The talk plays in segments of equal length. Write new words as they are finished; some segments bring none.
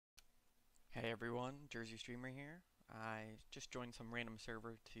Hey everyone, Jersey Streamer here. I just joined some random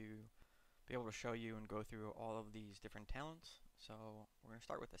server to be able to show you and go through all of these different talents. So we're going to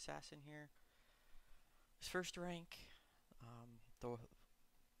start with Assassin here. His first rank, though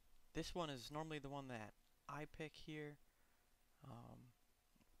this one is normally the one that I pick here. Um,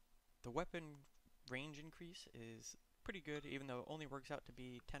 the weapon range increase is pretty good, even though it only works out to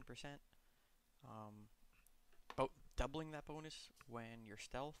be 10%. But doubling that bonus when you're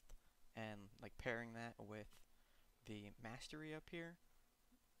stealth and like pairing that with the mastery up here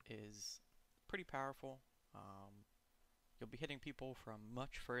is pretty powerful. Um, you'll be hitting people from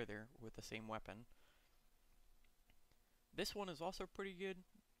much further with the same weapon. This one is also pretty good.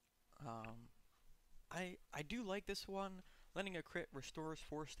 Um, I do like this one. Landing a crit restores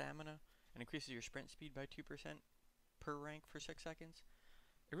 4 stamina and increases your sprint speed by 2% per rank for 6 seconds.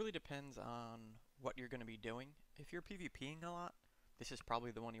 It really depends on what you're going to be doing. If you're PvPing a lot, this is probably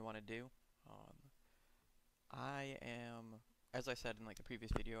the one you want to do. Um, I am, as I said in like the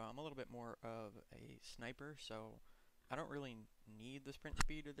previous video, I'm a little bit more of a sniper, so I don't really need the sprint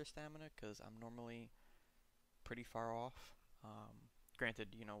speed or the stamina because I'm normally pretty far off. Granted,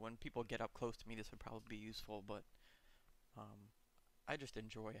 you know, when people get up close to me, this would probably be useful, but um, I just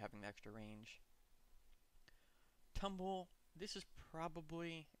enjoy having the extra range. Tumble, this is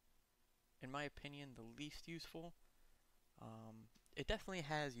probably, in my opinion, the least useful. It definitely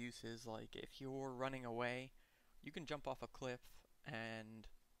has uses, like if you're running away, you can jump off a cliff and,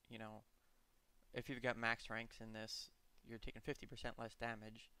 you know, if you've got max ranks in this, you're taking 50% less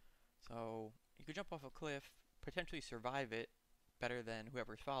damage. So you could jump off a cliff, potentially survive it better than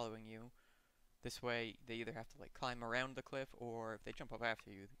whoever's following you. This way, they either have to like climb around the cliff, or if they jump up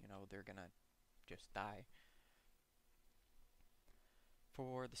after you, you know, they're gonna just die.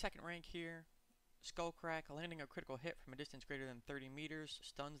 For the second rank here, Skull Crack, landing a critical hit from a distance greater than 30 meters,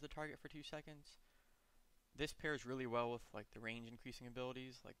 stuns the target for 2 seconds. This pairs really well with like the range increasing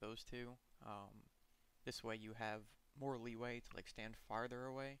abilities, like those two. This way you have more leeway to like stand farther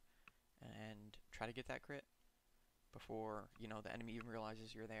away and try to get that crit before, you know, the enemy even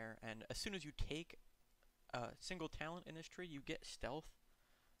realizes you're there. And as soon as you take a single talent in this tree, you get stealth.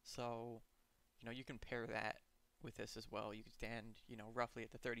 So, you know, you can pair that with this as well. You can stand, you know, roughly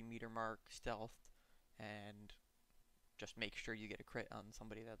at the 30-meter mark, stealth, and just make sure you get a crit on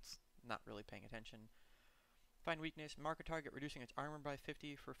somebody that's not really paying attention. Find weakness, mark a target, reducing its armor by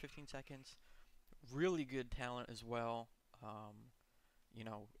 50 for 15 seconds. Really good talent as well. You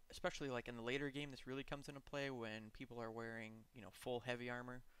know, especially like in the later game, this really comes into play when people are wearing, you know, full heavy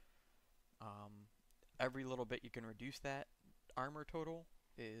armor. Um, every little bit you can reduce that armor total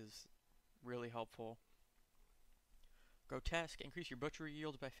is really helpful. Grotesque, increase your butchery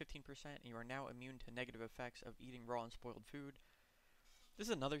yields by 15%, and you are now immune to negative effects of eating raw and spoiled food. This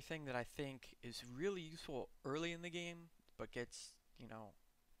is another thing that I think is really useful early in the game, but gets, you know,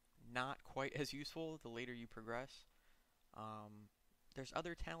 not quite as useful the later you progress. There's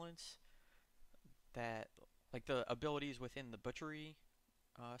other talents that, like the abilities within the butchery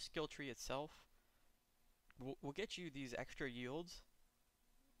skill tree itself, will get you these extra yields,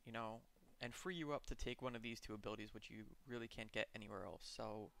 you know, and free you up to take one of these two abilities, which you really can't get anywhere else.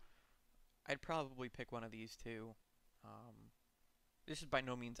 So I'd probably pick one of these two. Um, this is by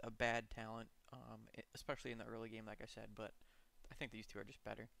no means a bad talent, especially in the early game, like I said, but I think these two are just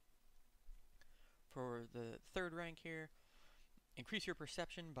better. For the third rank here, increase your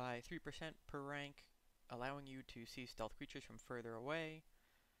perception by 3% per rank, allowing you to see stealth creatures from further away.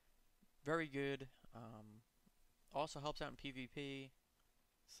 Very good. Also helps out in PvP.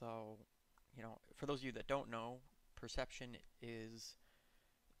 So, you know, for those of you that don't know, perception is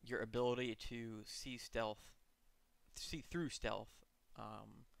your ability to see through stealth.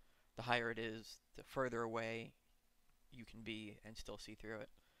 The higher it is, the further away you can be and still see through it.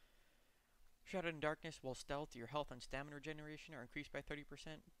 Shrouded in Darkness, while stealth, your health and stamina regeneration are increased by 30%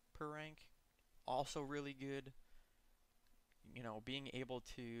 per rank. Also really good. You know, being able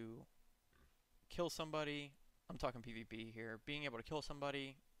to kill somebody, I'm talking PvP here, being able to kill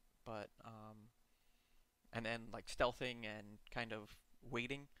somebody, but, and then like stealthing and kind of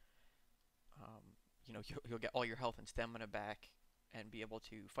waiting, you know, you'll get all your health and stamina back and be able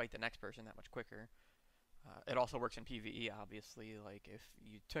to fight the next person that much quicker. It also works in PvE, obviously. Like, if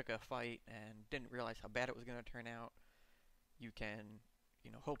you took a fight and didn't realize how bad it was going to turn out, you can,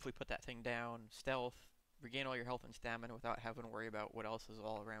 you know, hopefully put that thing down, stealth, regain all your health and stamina without having to worry about what else is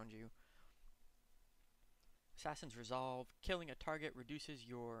all around you. Assassin's Resolve. Killing a target reduces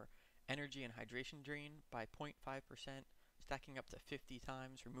your energy and hydration drain by 0.5%, stacking up to 50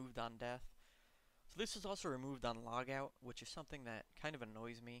 times removed on death. So this is also removed on logout, which is something that kind of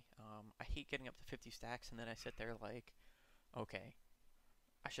annoys me. I hate getting up to 50 stacks and then I sit there like, okay,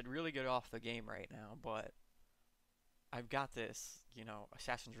 I should really get off the game right now, but I've got this, you know,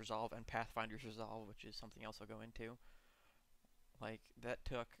 Assassin's Resolve and Pathfinder's Resolve, which is something else I'll go into. Like, that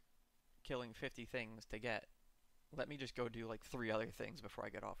took killing 50 things to get. Let me just go do like 3 other things before I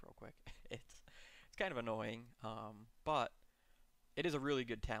get off real quick. It's kind of annoying, but it is a really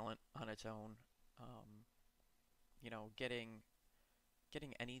good talent on its own. Um, you know, getting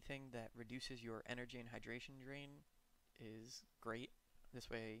anything that reduces your energy and hydration drain is great. This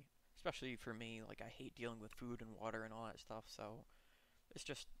way, especially for me, like I hate dealing with food and water and all that stuff, so this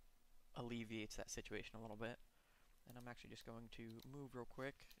just alleviates that situation a little bit. And I'm actually just going to move real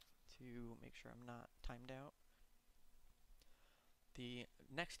quick to make sure I'm not timed out. The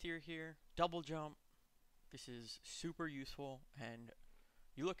next tier here, double jump. This is super useful, and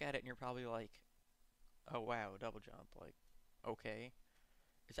you look at it and you're probably like, oh wow, double jump, like, okay.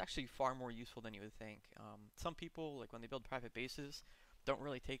 It's actually far more useful than you would think. Some people, like when they build private bases, don't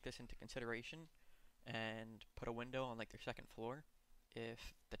really take this into consideration and put a window on like their second floor.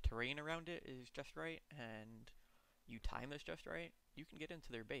 If the terrain around it is just right and you time this just right, you can get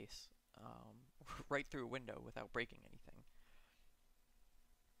into their base right through a window without breaking anything.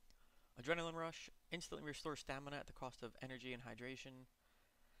 Adrenaline Rush instantly restores stamina at the cost of energy and hydration.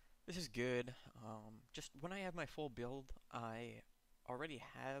 This is good. Just when I have my full build, I already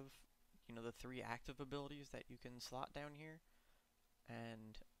have, you know, the 3 active abilities that you can slot down here,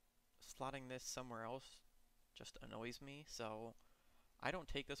 and slotting this somewhere else just annoys me, so I don't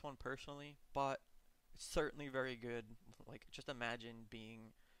take this one personally, but it's certainly very good. Like, just imagine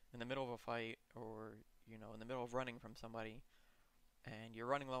being in the middle of a fight, or, you know, in the middle of running from somebody, and you're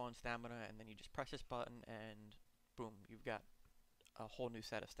running low on stamina, and then you just press this button, and boom, you've got a whole new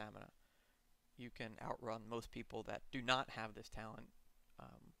set of stamina. You can outrun most people that do not have this talent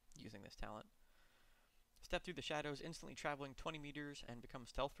using this talent. Step through the shadows, instantly traveling 20 meters and become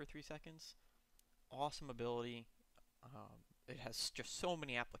stealth for 3 seconds. Awesome ability. It has just so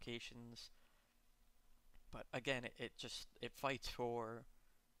many applications. But again, it fights for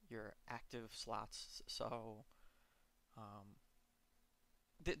your active slots. So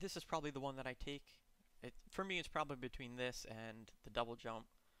this is probably the one that I take. For me, it's probably between this and the double jump.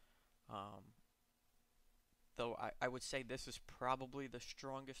 Though I would say this is probably the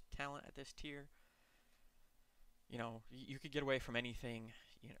strongest talent at this tier. You know, you could get away from anything.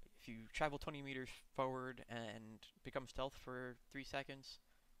 You know, if you travel 20 meters forward and become stealth for 3 seconds,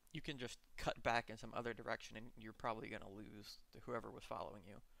 you can just cut back in some other direction and you're probably going to lose to whoever was following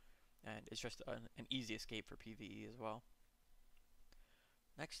you. And it's just an easy escape for PvE as well.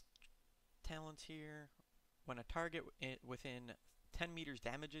 Next talents here. When a target within 10 meters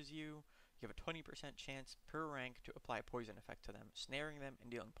damages you, you have a 20% chance per rank to apply a poison effect to them, snaring them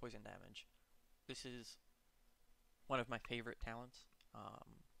and dealing poison damage. This is one of my favorite talents.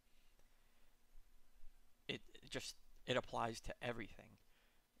 It applies to everything.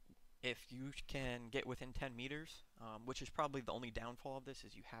 If you can get within 10 meters, which is probably the only downfall of this,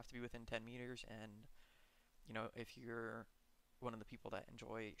 is you have to be within 10 meters, and you know, if you're one of the people that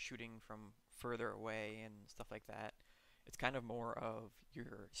enjoy shooting from further away and stuff like that, it's kind of more of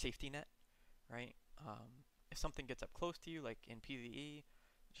your safety net, right? If something gets up close to you, like in PvE,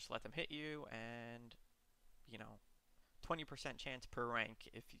 just let them hit you, and you know, 20% chance per rank.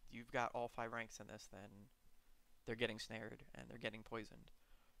 If you've got all 5 ranks in this, then they're getting snared and they're getting poisoned,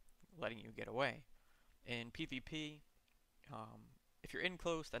 letting you get away. In PvP, if you're in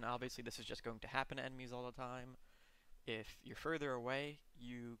close, then obviously this is just going to happen to enemies all the time. If you're further away,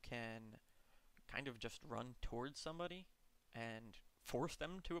 you can kind of just run towards somebody and force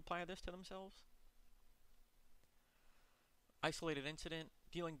them to apply this to themselves. Isolated Incident.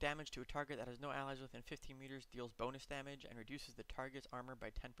 Dealing damage to a target that has no allies within 15 meters deals bonus damage and reduces the target's armor by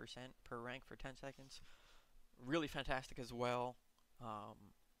 10% per rank for 10 seconds. Really fantastic as well.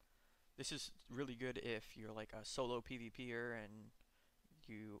 This is really good if you're like a solo PvPer and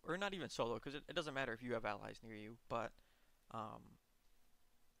or not even solo, because it doesn't matter if you have allies near you, but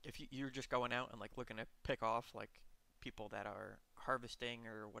if you're just going out and like looking to pick off like people that are harvesting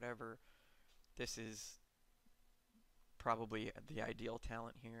or whatever, this is probably the ideal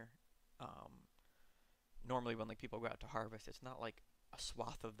talent here. Normally when like people go out to harvest, it's not like a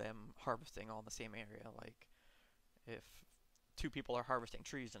swath of them harvesting all in the same area. Like if 2 people are harvesting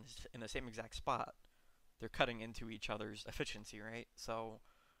trees in the same exact spot, they're cutting into each other's efficiency, right? So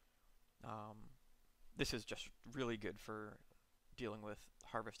this is just really good for dealing with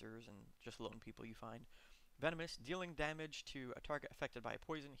harvesters and just lone people you find. Venomous, dealing damage to a target affected by a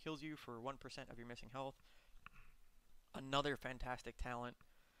poison, heals you for 1% of your missing health. Another fantastic talent.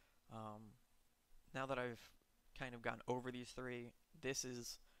 Now that I've kind of gone over these three, this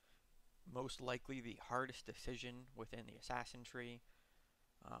is most likely the hardest decision within the assassin tree.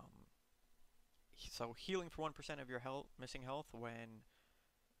 So healing for 1% of your missing health when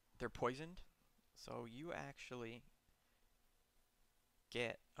they're poisoned. So you actually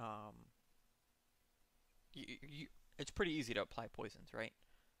get it's pretty easy to apply poisons, right?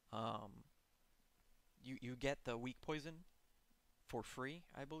 Um, you get the weak poison for free,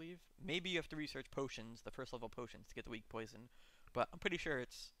 I believe. Maybe you have to research potions, the first level potions, to get the weak poison, but I'm pretty sure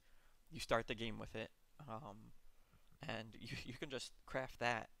it's you start the game with it, and you can just craft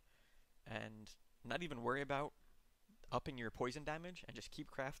that and not even worry about upping your poison damage, and just keep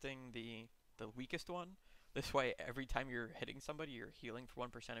crafting the weakest one. This way, every time you're hitting somebody, you're healing for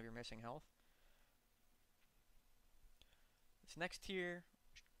 1% of your missing health. This next tier,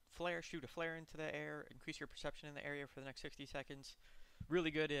 flare, shoot a flare into the air, increase your perception in the area for the next 60 seconds.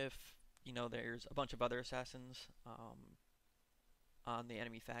 Really good if, you know, there's a bunch of other assassins on the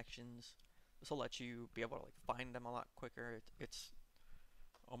enemy factions. This will let you be able to like find them a lot quicker. It's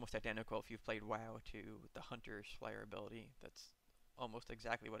almost identical if you've played WoW to the Hunter's Flare ability. That's almost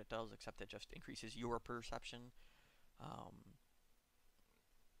exactly what it does, except it just increases your perception.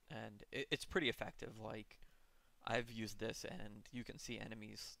 And it's pretty effective. Like, I've used this, and you can see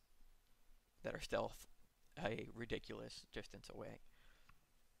enemies that are stealth a ridiculous distance away.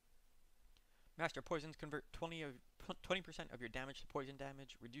 Master Poisons convert 20% of your damage to poison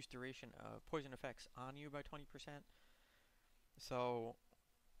damage, reduce duration of poison effects on you by 20%. So,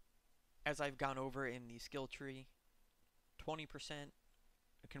 as I've gone over in the skill tree,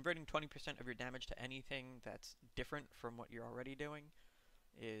 converting 20% of your damage to anything that's different from what you're already doing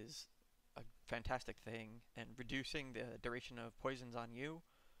is a fantastic thing, and reducing the duration of poisons on you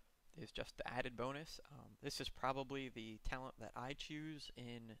is just the added bonus. This is probably the talent that I choose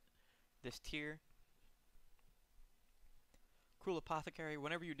in this tier. Cruel Apothecary,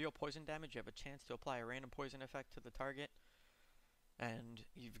 whenever you deal poison damage, you have a chance to apply a random poison effect to the target. And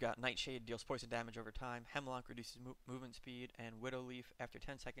you've got Nightshade, deals poison damage over time, Hemlock reduces movement speed, and Widow Leaf, after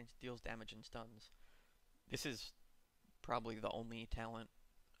 10 seconds, deals damage and stuns. This is probably the only talent,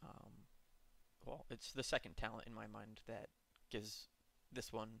 well, it's the second talent in my mind that gives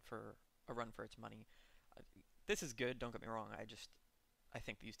this one for a run for its money. This is good, don't get me wrong, I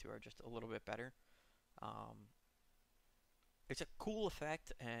think these two are just a little bit better. It's a cool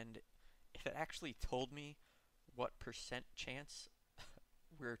effect, and if it actually told me what percent chance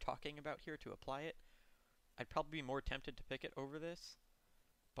we're talking about here to apply it, I'd probably be more tempted to pick it over this,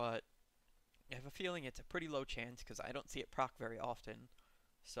 but I have a feeling it's a pretty low chance because I don't see it proc very often.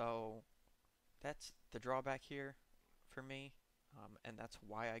 So that's the drawback here for me, and that's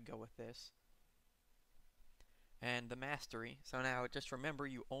why I go with this. And the mastery, so now just remember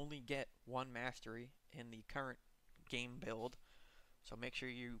you only get one mastery in the current game build, so make sure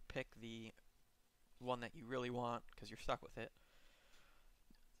you pick the one that you really want because you're stuck with it.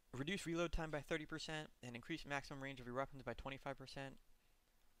 Reduce reload time by 30% and increase maximum range of your weapons by 25%.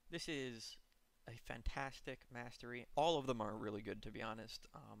 This is a fantastic mastery. All of them are really good, to be honest,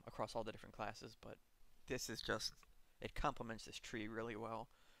 across all the different classes, but this is just, it complements this tree really well.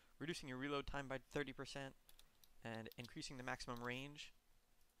 Reducing your reload time by 30% and increasing the maximum range.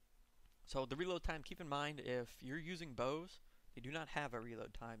 So the reload time, keep in mind, if you're using bows, they do not have a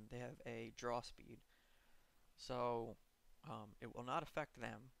reload time. They have a draw speed. So it will not affect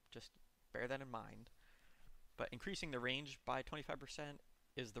them. Just bear that in mind. But increasing the range by 25%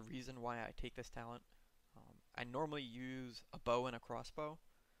 is the reason why I take this talent. I normally use a bow and a crossbow.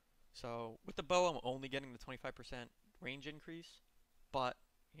 So with the bow, I'm only getting the 25% range increase, but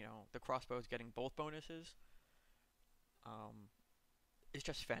you know, the crossbow is getting both bonuses. It's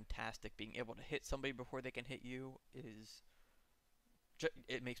just fantastic. Being able to hit somebody before they can hit you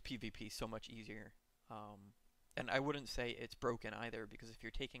it makes PvP so much easier. And I wouldn't say it's broken either, because if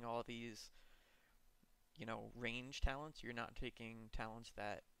you're taking all these, you know, range talents, you're not taking talents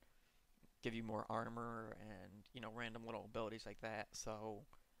that give you more armor and, you know, random little abilities like that. So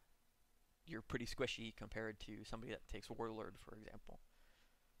you're pretty squishy compared to somebody that takes Warlord, for example.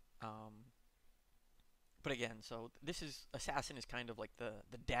 But again, so this is, Assassin is kind of like the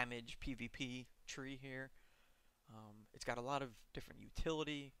damage PvP tree here. It's got a lot of different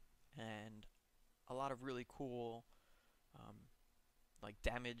utility and a lot of really cool like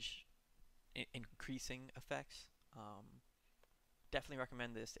damage increasing effects. Definitely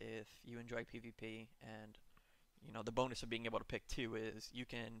recommend this if you enjoy PvP, and you know, the bonus of being able to pick two is you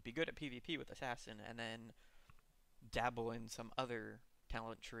can be good at PvP with Assassin and then dabble in some other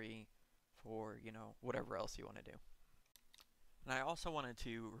talent tree for, whatever else you want to do. And I also wanted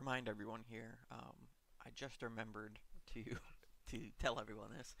to remind everyone here, I just remembered to to tell everyone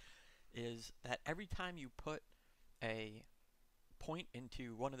this, is that every time you put a point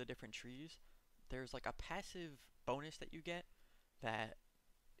into one of the different trees, there's like a passive bonus that you get that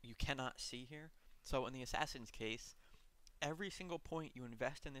you cannot see here. So in the assassin's case, every single point you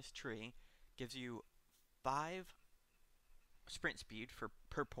invest in this tree gives you 5 sprint speed for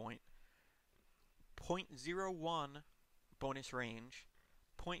per point, 0.01 bonus range,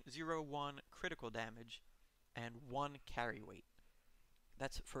 0.01 critical damage, and 1 carry weight.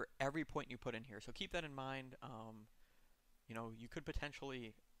 That's for every point you put in here. So keep that in mind. You could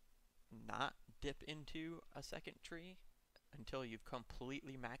potentially not dip into a second tree until you've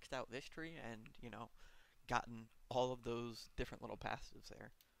completely maxed out this tree and, gotten all of those different little passives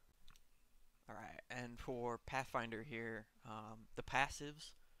there. Alright, and for Pathfinder here, the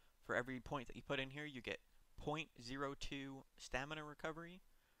passives, for every point that you put in here, you get 0.02 stamina recovery,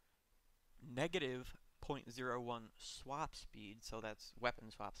 negative 0.01 swap speed, so that's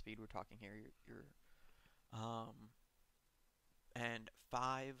weapon swap speed we're talking here, and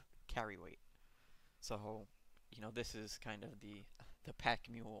 5 carry weight. So, this is kind of the pack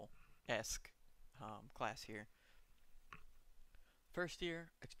mule-esque class here. First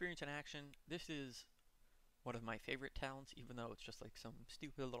year, experience in action. This is one of my favorite talents, even though it's just like some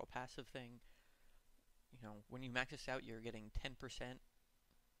stupid little passive thing. When you max this out, you're getting 10%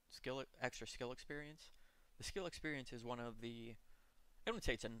 extra skill experience. The skill experience is one of the, I wouldn't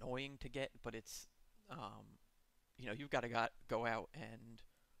say it's annoying to get, but it's, you've got to go out and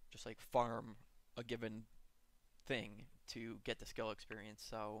just like farm a given thing to get the skill experience.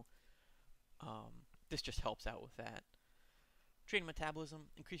 So this just helps out with that. Train metabolism,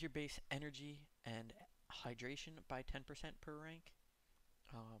 increase your base energy and hydration by 10% per rank.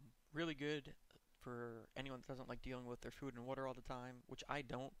 Really good for anyone that doesn't like dealing with their food and water all the time, which I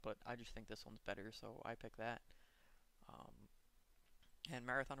don't, but I just think this one's better, so I pick that. And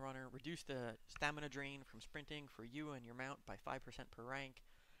Marathon Runner, reduce the stamina drain from sprinting for you and your mount by 5% per rank.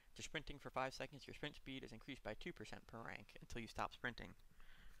 After sprinting for 5 seconds, your sprint speed is increased by 2% per rank until you stop sprinting.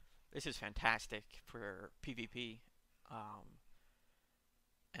 This is fantastic for PvP.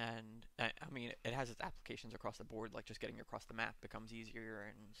 And I mean, it has its applications across the board, like just getting across the map becomes easier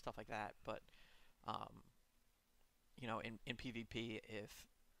and stuff like that. But in PvP, if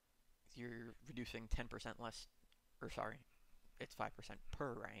you're reducing 10% less, or sorry, it's 5%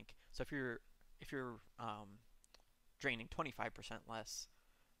 per rank. So if you're draining 25% less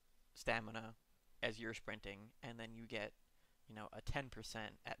stamina as you're sprinting, and then you get a 10%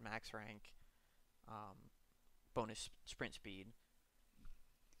 at max rank bonus sprint speed,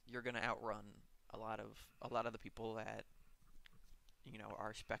 you're gonna outrun a lot of the people that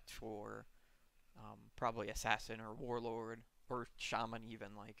are spec'd for probably assassin or warlord or shaman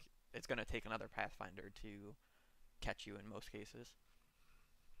even. Like, it's gonna take another pathfinder to catch you in most cases.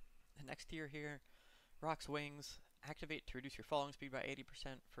 The next tier here, Rock's Wings, activate to reduce your falling speed by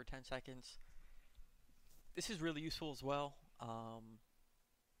 80% for 10 seconds. This is really useful as well.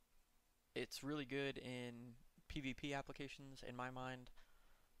 It's really good in PvP applications in my mind.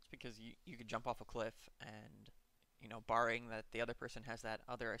 It's because you could jump off a cliff and, barring that the other person has that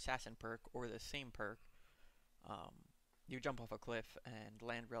other assassin perk or the same perk, you jump off a cliff and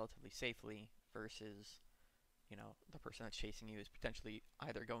land relatively safely versus, the person that's chasing you is potentially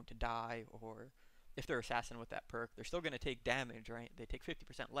either going to die, or if they're assassin with that perk, they're still going to take damage, right? They take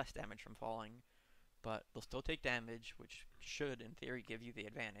 50% less damage from falling, but they'll still take damage, which should, in theory, give you the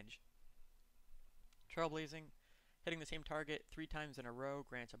advantage. Trailblazing, hitting the same target 3 times in a row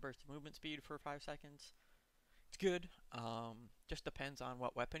grants a burst of movement speed for 5 seconds. It's good. Just depends on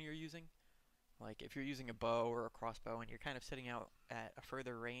what weapon you're using. Like, if you're using a bow or a crossbow and you're kind of sitting out at a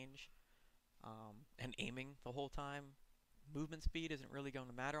further range and aiming the whole time, movement speed isn't really going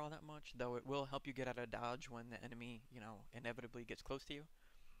to matter all that much, though it will help you get out of dodge when the enemy, inevitably gets close to you.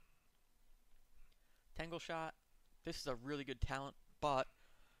 Tangle Shot, this is a really good talent, but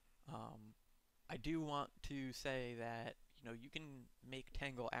I do want to say that, you can make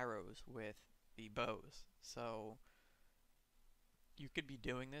tangle arrows with the bows, so you could be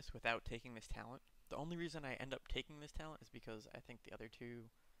doing this without taking this talent. The only reason I end up taking this talent is because I think the other two,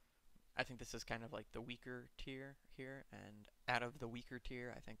 I think this is kind of like the weaker tier here, and out of the weaker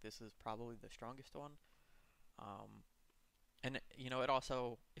tier, I think this is probably the strongest one. And it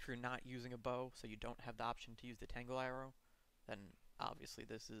also, if you're not using a bow, so you don't have the option to use the tangle arrow, then obviously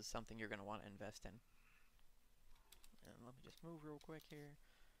this is something you're going to want to invest in. And let me just move real quick here.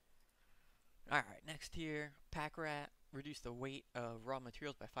 Alright, next here, Pack Rat. Reduce the weight of raw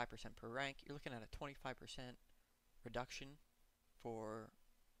materials by 5% per rank. You're looking at a 25% reduction for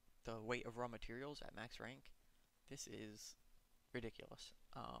the weight of raw materials at max rank. This is ridiculous.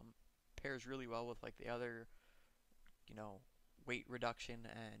 Pairs really well with like the other, you know, weight reduction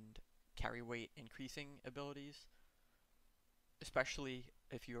and carry weight increasing abilities, especially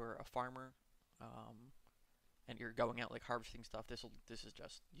if you're a farmer, and you're going out like harvesting stuff. This is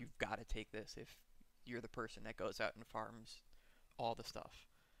just, you've got to take this if you're the person that goes out and farms all the stuff.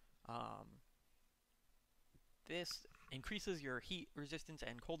 Um, this increases your heat resistance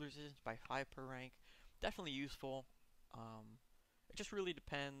and cold resistance by 5 per rank. Definitely useful. It just really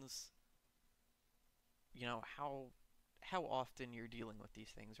depends, you know, how often you're dealing with these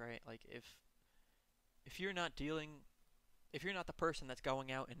things, right? Like if you're not dealing, if you're not the person that's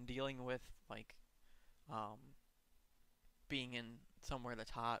going out and dealing with like um, being in somewhere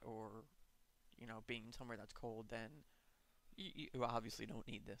that's hot, or you know, being in somewhere that's cold, then you obviously don't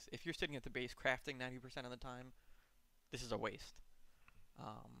need this. If you're sitting at the base crafting 90% of the time, this is a waste.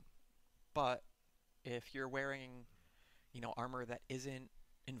 Um, but if you're wearing, you know, armor that isn't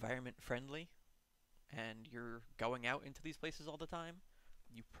environment friendly and you're going out into these places all the time,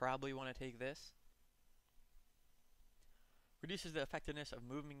 you probably want to take this. Reduces the effectiveness of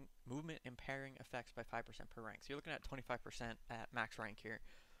movement impairing effects by 5% per rank. So you're looking at 25% at max rank here.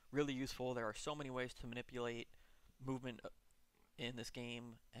 Really useful. There are so many ways to manipulate movement in this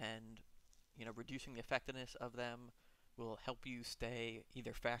game, and you know, reducing the effectiveness of them will help you stay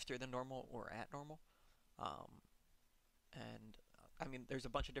either faster than normal or at normal. Um, and I mean, there's a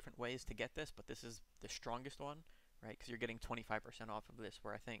bunch of different ways to get this, but this is the strongest one, right? Because you're getting 25% off of this,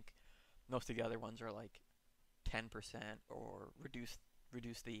 where I think most of the other ones are like 10% or reduce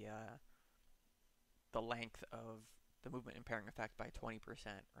the length of the movement impairing effect by 20%,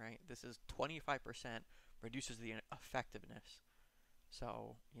 right? This is 25% reduces the effectiveness.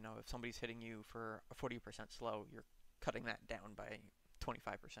 So, you know, if somebody's hitting you for a 40% slow, you're cutting that down by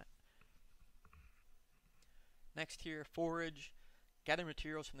 25%. Next here, forage. Gather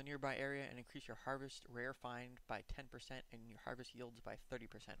materials from the nearby area and increase your harvest rare find by 10% and your harvest yields by 30%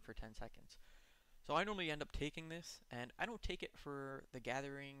 for 10 seconds. So I normally end up taking this, and I don't take it for the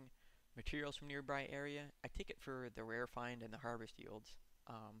gathering materials from nearby area. I take it for the rare find and the harvest yields,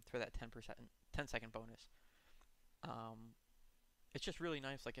 for that 10-second bonus. Um, it's just really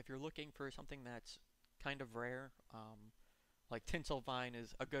nice. Like if you're looking for something that's kind of rare, like Tinsel Vine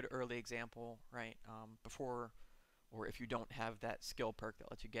is a good early example, right? Before, or if you don't have that skill perk that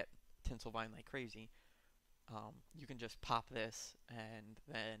lets you get Tinsel Vine like crazy, you can just pop this and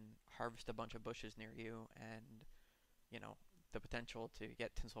then harvest a bunch of bushes near you, and you know, the potential to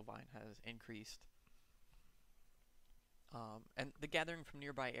get Tinsel Vine has increased. And the gathering from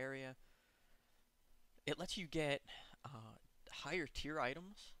nearby area, it lets you get higher tier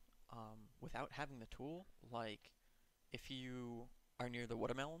items without having the tool. Like if you are near the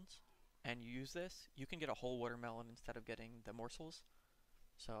watermelons and you use this, you can get a whole watermelon instead of getting the morsels.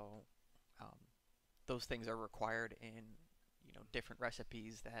 So um, those things are required in, you know, different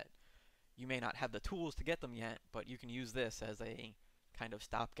recipes that you may not have the tools to get them yet, but you can use this as a kind of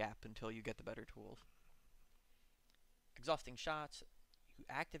stopgap until you get the better tools. Exhausting shots. You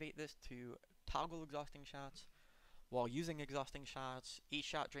activate this to toggle exhausting shots. While using exhausting shots, each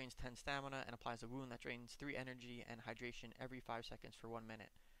shot drains 10 stamina and applies a wound that drains 3 energy and hydration every 5 seconds for 1 minute.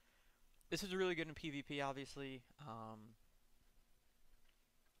 This is really good in PvP, obviously,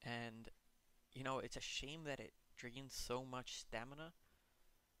 and you know, it's a shame that it drains so much stamina,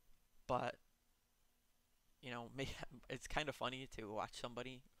 but you know, it's kind of funny to watch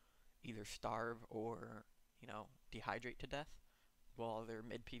somebody either starve or, you know, dehydrate to death while they're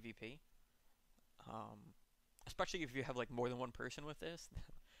mid PvP. Um, Especially if you have like more than one person with this,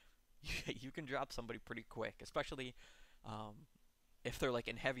 you can drop somebody pretty quick. Especially um, if they're like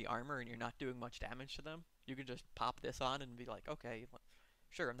in heavy armor and you're not doing much damage to them. You can just pop this on and be like, okay,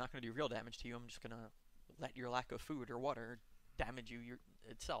 sure, I'm not going to do real damage to you. I'm just going to let your lack of food or water damage you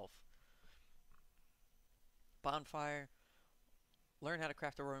itself. Bonfire. Learn how to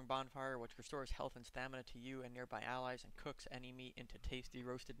craft a roaring bonfire, which restores health and stamina to you and nearby allies and cooks any meat into tasty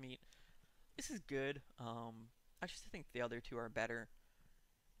roasted meat. This is good. I just think the other two are better.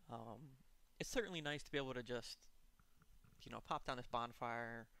 It's certainly nice to be able to just, you know, pop down this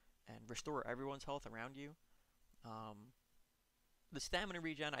bonfire and restore everyone's health around you. Um, the stamina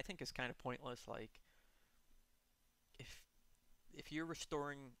regen I think is kind of pointless. Like if if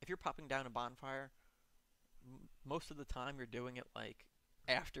you're popping down a bonfire, most of the time you're doing it like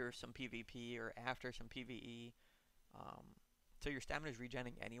after some PvP or after some PvE. Um, so your stamina is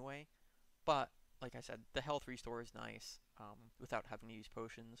regenning anyway. But like I said, the health restore is nice without having to use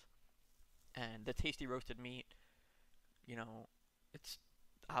potions. And the tasty roasted meat, you know, it's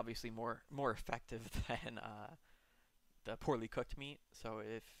obviously more effective than the poorly cooked meat. So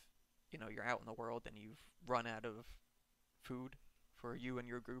if you're out in the world and you've run out of food for you and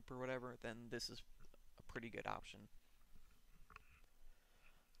your group or whatever, then this is a pretty good option.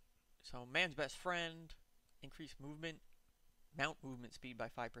 So man's best friend, increase movement, mount movement speed by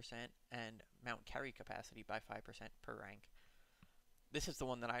 5%, and mount carry capacity by 5% per rank. This is the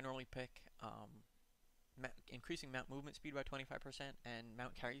one that I normally pick. Increasing mount movement speed by 25% and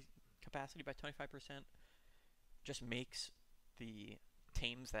mount carry capacity by 25% just makes the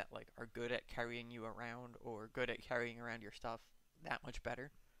tames that like are good at carrying you around or good at carrying around your stuff that much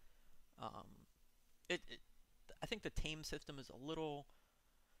better. Um, I think the tame system is a little,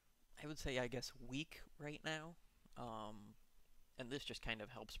 I would say, I guess, weak right now. And this just kind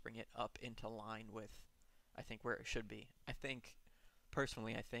of helps bring it up into line with, I think, where it should be.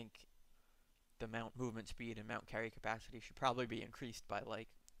 Personally, I think the mount movement speed and mount carry capacity should probably be increased by like,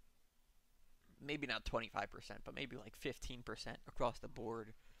 maybe not 25%, but maybe like 15% across the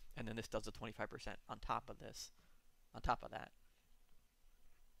board. And then this does a 25% on top of this, on top of that.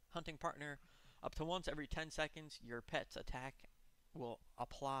 Hunting partner, up to once every 10 seconds, your pet's attack will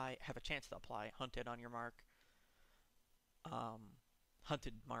have a chance to apply hunted on your mark.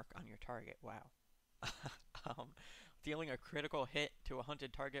 Hunted mark on your target. Wow. Dealing a critical hit to a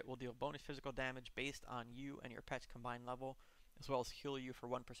hunted target will deal bonus physical damage based on you and your pet's combined level, as well as heal you for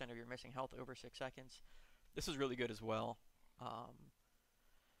 1% of your missing health over 6 seconds. This is really good as well.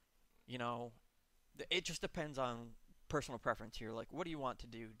 You know, it just depends on personal preference here. Like, what do you want to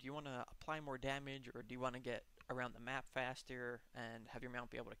do? Do you want to apply more damage, or do you want to get around the map faster and have your mount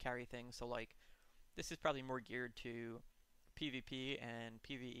be able to carry things? So, like, this is probably more geared to PvP and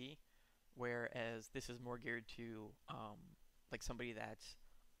PvE, whereas this is more geared to like somebody that's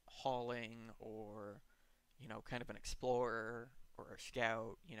hauling or kind of an explorer or a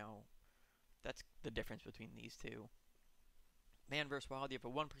scout. That's the difference between these two. Man vs. Wild, you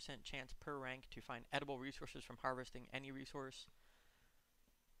have a 1% chance per rank to find edible resources from harvesting any resource.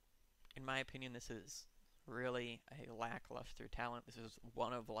 In my opinion, this is really a lackluster talent. This is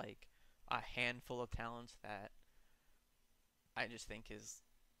one of like a handful of talents that I just think is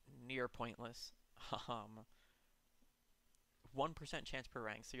near pointless. 1% chance per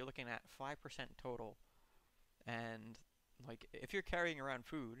rank, so you're looking at 5% total. And like, if you're carrying around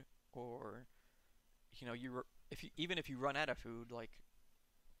food, or even if you run out of food, like,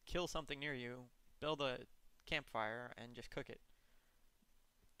 kill something near you, build a campfire, and just cook it.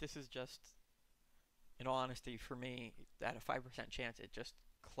 This is just, in all honesty, for me, at a 5% chance, it just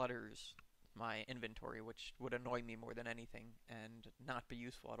clutters my inventory, which would annoy me more than anything and not be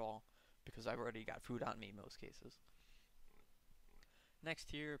useful at all, because I've already got food on me in most cases.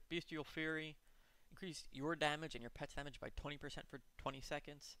 Next here, Bestial Fury. Increase your damage and your pet's damage by 20% for 20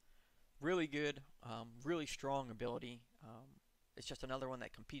 seconds. Really good, really strong ability. It's just another one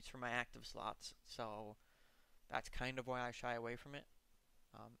that competes for my active slots, so that's kind of why I shy away from it.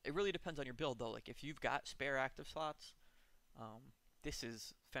 It really depends on your build, though. Like, if you've got spare active slots, this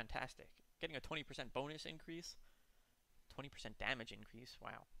is fantastic. Getting a 20% bonus increase, 20% damage increase,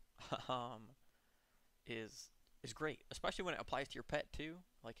 wow, is great, especially when it applies to your pet too.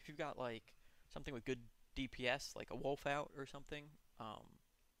 Like, if you've got like something with good DPS, like a wolf out or something,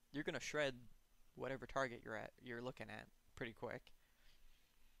 you're gonna shred whatever target you're looking at pretty quick.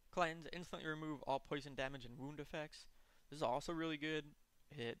 Cleanse, instantly remove all poison damage and wound effects. This is also really good.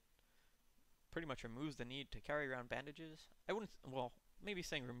 It pretty much removes the need to carry around bandages. I wouldn't, well, maybe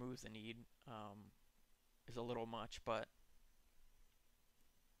saying removes the need is a little much, but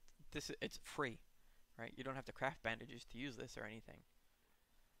it's free, right? You don't have to craft bandages to use this or anything.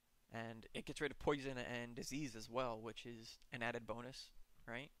 And it gets rid of poison and disease as well, which is an added bonus,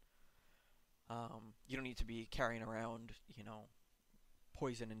 right? You don't need to be carrying around,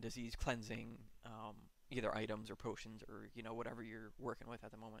 poison and disease cleansing, either items or potions or, whatever you're working with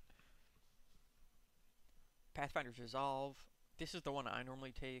at the moment. Pathfinder's Resolve. This is the one I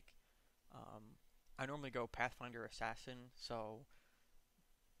normally take. I normally go Pathfinder Assassin, so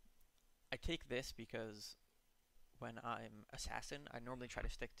I take this because when I'm Assassin, I normally try to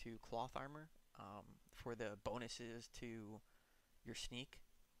stick to cloth armor for the bonuses to your sneak.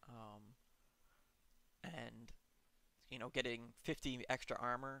 And getting 50 extra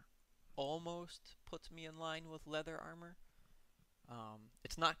armor almost puts me in line with leather armor.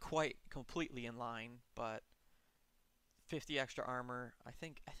 It's not quite completely in line, but 50 extra armor, I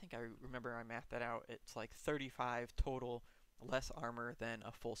think I remember I mathed that out. It's like 35 total less armor than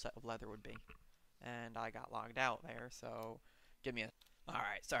a full set of leather would be. And I got logged out there, so give me a...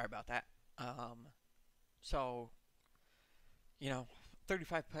 Alright, sorry about that. So, you know,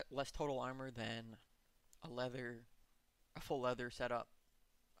 35 less total armor than a full leather setup,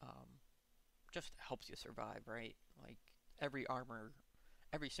 just helps you survive, right? Like, every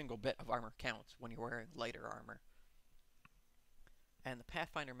single bit of armor counts when you're wearing lighter armor. And the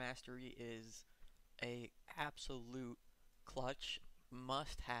Pathfinder Mastery is a absolute clutch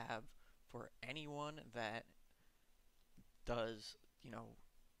must-have for anyone that does,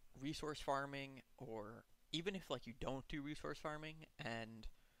 resource farming, or even if like you don't do resource farming and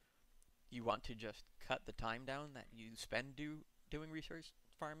you want to just cut the time down that you spend doing resource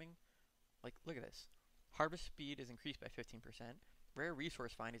farming. Like, look at this. Harvest speed is increased by 15%, rare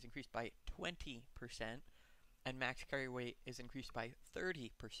resource find is increased by 20%, and max carry weight is increased by 30%.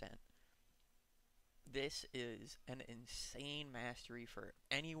 This is an insane mastery for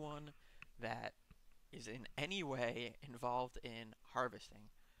anyone that is in any way involved in harvesting.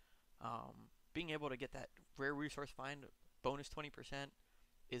 Being able to get that rare resource find bonus 20%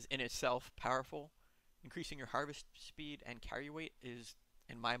 is in itself powerful. Increasing your harvest speed and carry weight is,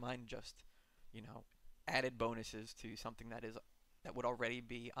 in my mind, just, added bonuses to something that would already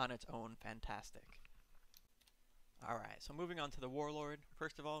be on its own fantastic. Alright, so moving on to the Warlord.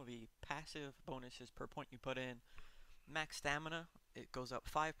 First of all, the passive bonuses per point you put in. Max stamina, it goes up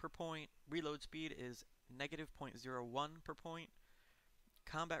 5 per point. Reload speed is negative 0.01 per point.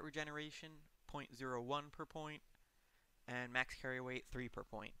 Combat regeneration, 0.01 per point. And max carry weight, 3 per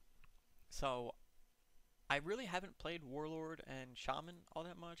point. So, I really haven't played Warlord and Shaman all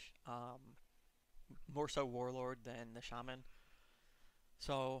that much. More so Warlord than the Shaman.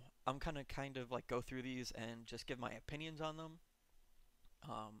 So, I'm gonna kind of like go through these and just give my opinions on them.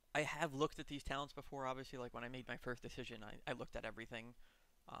 I have looked at these talents before, obviously, like when I made my first decision, I looked at everything.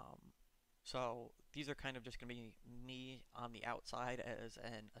 So, these are kind of just gonna be me on the outside as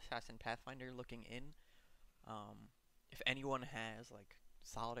an Assassin Pathfinder looking in. If anyone has like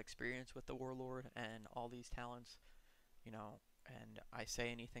solid experience with the Warlord and all these talents, and I say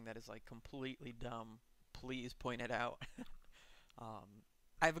anything that is like completely dumb, please point it out.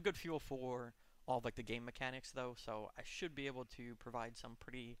 I have a good feel for all of like the game mechanics though, so I should be able to provide some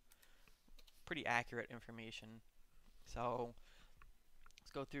pretty accurate information. So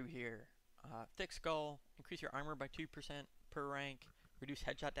let's go through here. Thick Skull, increase your armor by 2% per rank, reduce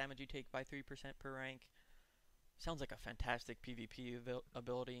headshot damage you take by 3% per rank. Sounds like a fantastic PvP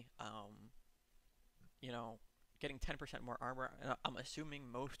ability. Getting 10% more armor. I'm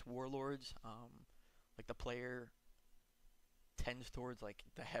assuming most Warlords, like the player tends towards like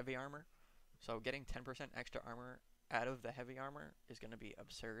the heavy armor. So getting 10% extra armor out of the heavy armor is going to be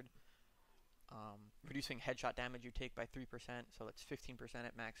absurd. Reducing headshot damage you take by 3%, so that's 15%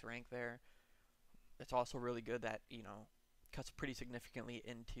 at max rank there. It's also really good that, cuts pretty significantly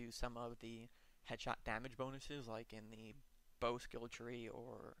into some of the headshot damage bonuses, like in the bow skill tree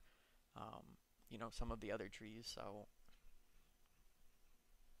or, some of the other trees. So,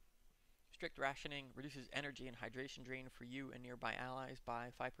 strict rationing reduces energy and hydration drain for you and nearby allies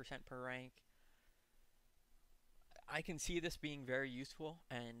by 5% per rank. I can see this being very useful,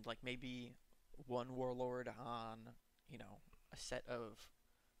 and like maybe one Warlord on, a set of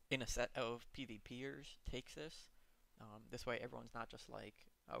PvPers takes this. This way everyone's not just like,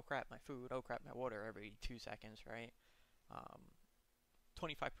 oh crap, my food, oh crap, my water every 2 seconds, right?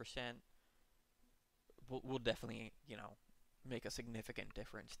 25% will definitely, make a significant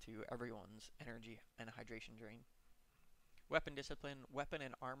difference to everyone's energy and hydration drain. Weapon discipline, weapon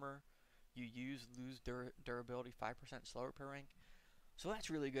and armor you lose durability 5% slower per rank. So that's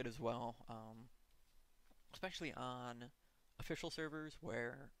really good as well, especially on official servers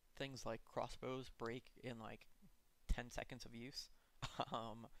where things like crossbows break in like 10 seconds of use.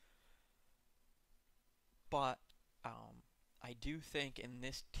 But I do think in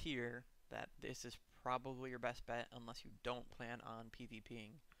this tier that this is probably your best bet unless you don't plan on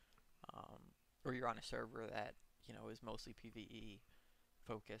PvPing, or you're on a server that is mostly PvE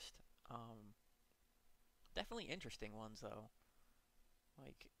focused. Definitely interesting ones though.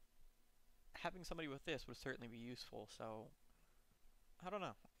 Like having somebody with this would certainly be useful. So I don't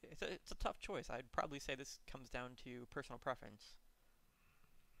know. It's a tough choice. I'd probably say this comes down to personal preference.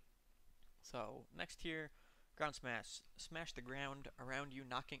 So next tier, ground smash. Smash the ground around you,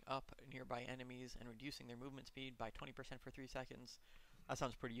 knocking up nearby enemies and reducing their movement speed by 20% for 3 seconds. That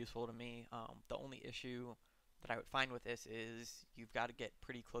sounds pretty useful to me. The only issue that I would find with this is you've got to get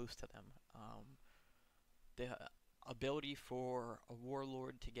pretty close to them. The ability for a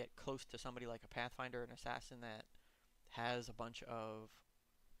Warlord to get close to somebody like a Pathfinder or an Assassin that has a bunch of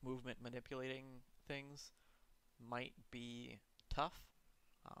movement manipulating things might be tough.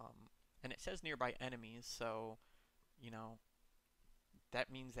 Um, and it says nearby enemies, so, you know,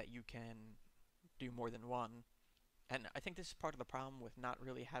 that means that you can do more than one. And I think this is part of the problem with not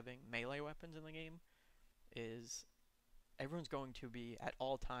really having melee weapons in the game, is everyone's going to be at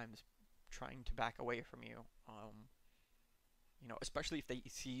all times trying to back away from you. Especially if they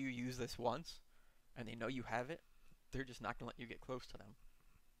see you use this once and they know you have it, they're just not going to let you get close to them.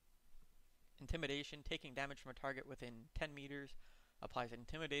 Intimidation, taking damage from a target within 10 meters applies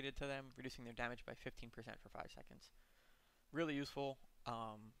intimidated to them, reducing their damage by 15% for 5 seconds. Really useful,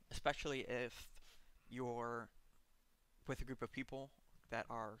 especially if you're with a group of people that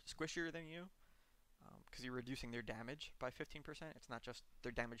are squishier than you, because you're reducing their damage by 15%. It's not just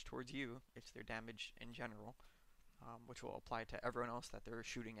their damage towards you, it's their damage in general, which will apply to everyone else that they're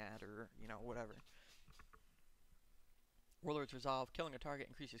shooting at, or, whatever. Warlord's Resolve, killing a target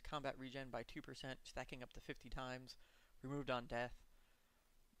increases combat regen by 2%, stacking up to 50 times, removed on death.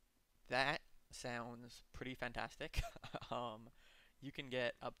 That sounds pretty fantastic. You can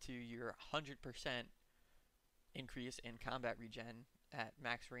get up to your 100% increase in combat regen at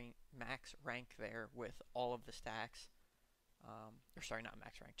max rank there with all of the stacks. Or sorry, not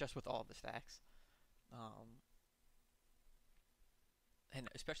max rank, just with all of the stacks. And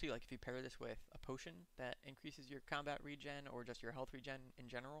especially like if you pair this with a potion that increases your combat regen or just your health regen in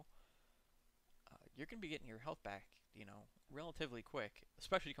general, you're going to be getting your health back, relatively quick,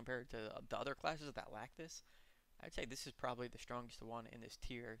 especially compared to the other classes that lack this. I'd say this is probably the strongest one in this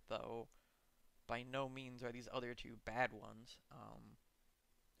tier, though by no means are these other two bad ones.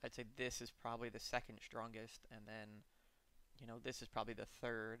 I'd say this is probably the second strongest, and then, this is probably the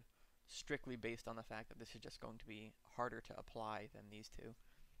third, strictly based on the fact that this is just going to be harder to apply than these two.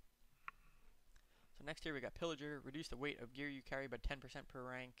 So next here we got Pillager, reduce the weight of gear you carry by 10% per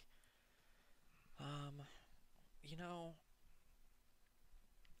rank.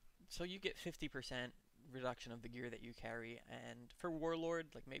 So you get 50% reduction of the gear that you carry, and for Warlord,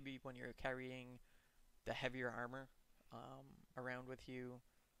 like maybe when you're carrying the heavier armor around with you,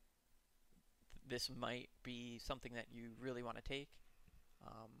 this might be something that you really want to take.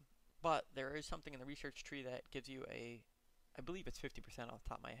 But there is something in the research tree that gives you I believe it's 50% off the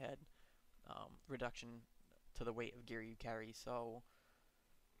top of my head, reduction to the weight of gear you carry. So,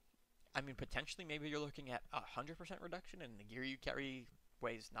 I mean, potentially maybe you're looking at 100% reduction and the gear you carry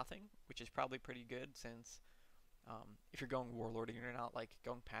weighs nothing, which is probably pretty good since if you're going Warlord and you're not like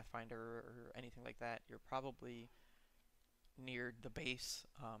going Pathfinder or anything like that, you're probably near the base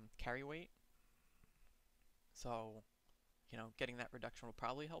carry weight. So, getting that reduction will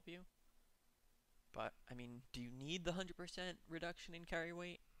probably help you. But, I mean, do you need the 100% reduction in carry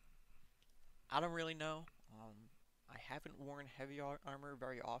weight? I don't really know. I haven't worn heavy armor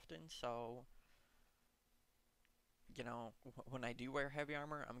very often, so, when I do wear heavy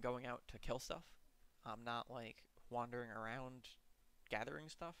armor, I'm going out to kill stuff. I'm not, like, wandering around gathering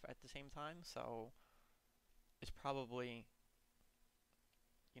stuff at the same time, so it's probably,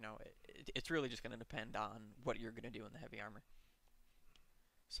 it's really just going to depend on what you're going to do in the heavy armor.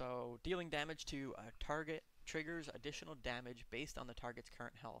 So, dealing damage to a target triggers additional damage based on the target's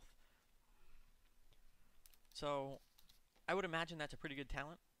current health. So, I would imagine that's a pretty good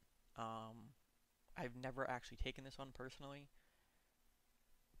talent. I've never actually taken this one personally,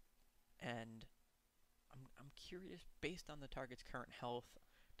 and I'm curious, based on the target's current health,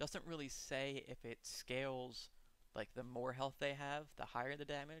 doesn't really say if it scales, like the more health they have, the higher the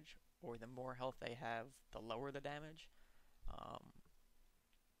damage, or the more health they have, the lower the damage.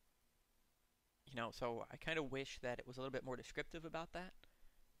 So I kind of wish that it was a little bit more descriptive about that.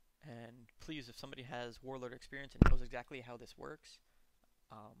 And please, if somebody has Warlord experience and knows exactly how this works,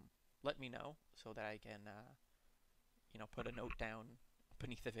 let me know so that I can, put a note down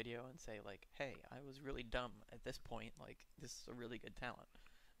beneath the video and say, like, hey, I was really dumb at this point. Like, this is a really good talent.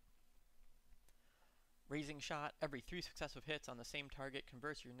 Razing Shot. Every 3 successive hits on the same target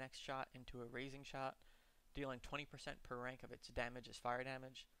converts your next shot into a Razing Shot, dealing 20% per rank of its damage as fire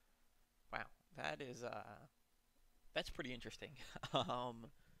damage. Wow, that is, that's pretty interesting.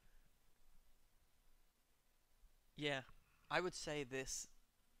 Yeah, I would say this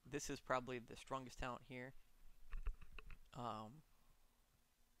is probably the strongest talent here.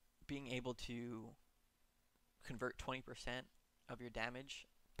 Being able to convert 20% of your damage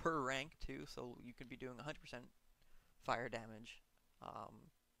per rank too, so you could be doing 100% fire damage.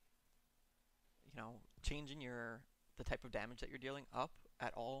 Changing the type of damage that you're dealing up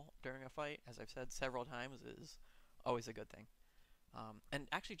at all during a fight, as I've said several times, is always a good thing. And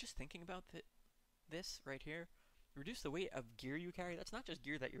actually, just thinking about this right here, Reduce the weight of gear you carry. That's not just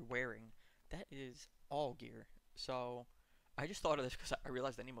gear that you're wearing. That is all gear. So I just thought of this because I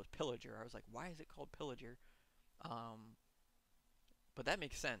realized the name was Pillager. I was like, why is it called Pillager? Um, but that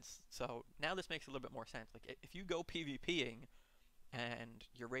makes sense. So now this makes a little bit more sense. Like if you go PvPing and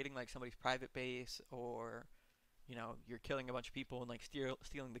you're raiding like somebody's private base, or you're killing a bunch of people and like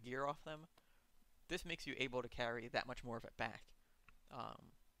stealing the gear off them, this makes you able to carry that much more of it back.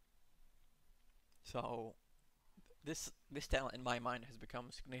 Um, so this talent in my mind has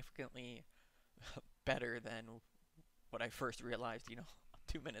become significantly better than what I first realized,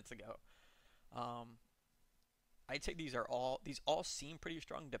 2 minutes ago. Um, I'd say these all seem pretty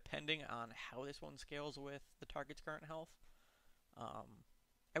strong depending on how this one scales with the target's current health. Um,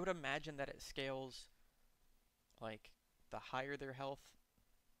 I would imagine that it scales like the higher their health,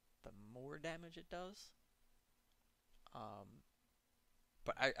 the more damage it does. Um,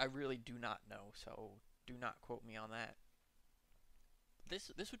 but I really do not know, so do not quote me on that.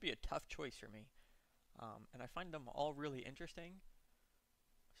 This would be a tough choice for me, and I find them all really interesting.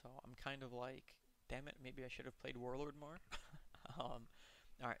 So I'm kind of like, damn it, maybe I should have played Warlord more. All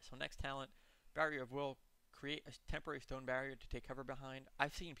right, so next talent, Barrier of Will. Create a temporary stone barrier to take cover behind.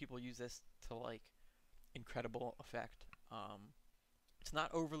 I've seen people use this to like incredible effect. It's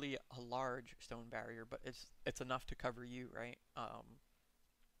not overly a large stone barrier, but it's enough to cover you, right?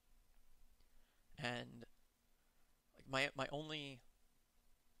 And like my only,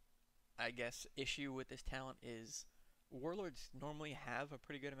 I guess, issue with this talent is warlords normally have a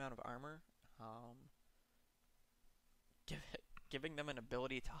pretty good amount of armor. Um, give Giving them an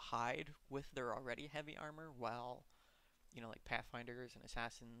ability to hide with their already heavy armor, while like pathfinders and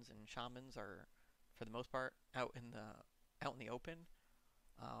assassins and shamans are, for the most part, out in the open.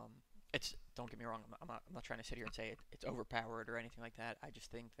 Um, it's Don't get me wrong. I'm not trying to sit here and say it's overpowered or anything like that. I just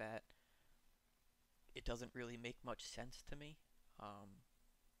think that it doesn't really make much sense to me. Um,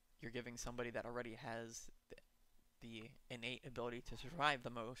 you're giving somebody that already has the innate ability to survive the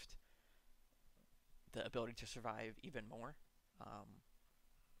most the ability to survive even more. Um,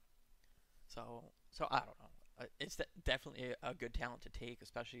 so I don't know. It's definitely a good talent to take,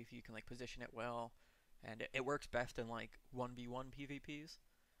 especially if you can like position it well, and it works best in like 1v1 PvPs.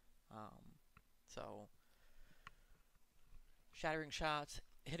 Um, so Shattering Shots,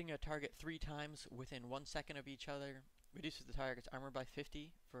 hitting a target 3 times within 1 second of each other, reduces the target's armor by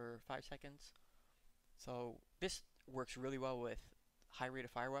 50 for 5 seconds. So this works really well with high rate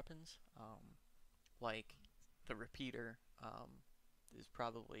of fire weapons, like the repeater is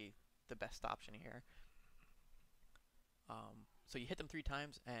probably the best option here. So you hit them 3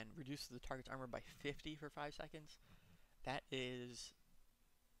 times and reduces the target's armor by 50 for 5 seconds. That is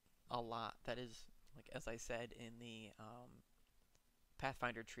a lot. That is, like as I said in the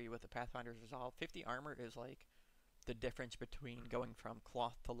Pathfinder tree with the Pathfinder's Resolve, 50 armor is like the difference between going from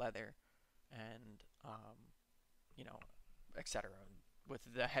cloth to leather and, you know, etc. With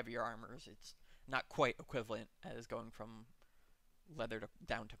the heavier armors, it's not quite equivalent as going from leather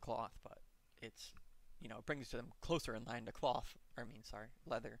down to cloth, but it's, it brings them closer in line to cloth,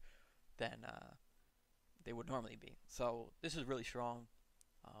 leather, than they would normally be. So this is really strong.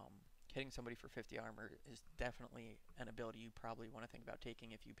 Hitting somebody for 50 armor is definitely an ability you probably want to think about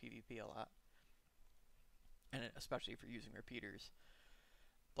taking if you PvP a lot, and especially if you're using repeaters.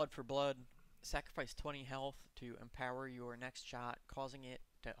 Blood for blood. Sacrifice 20 health to empower your next shot, causing it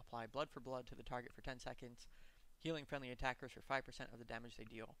to apply blood for blood to the target for 10 seconds, healing friendly attackers for 5% of the damage they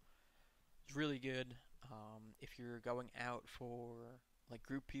deal. It's really good if you're going out for like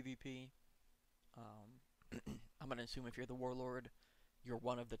group PvP. I'm going to assume if you're the Warlord, you're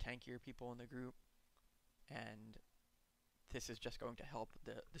one of the tankier people in the group, and this is just going to help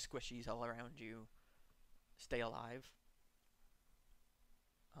the squishies all around you stay alive.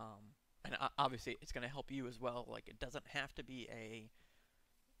 And obviously it's going to help you as well. Like, it doesn't have to be a,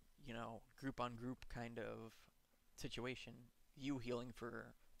 group on group kind of situation. You healing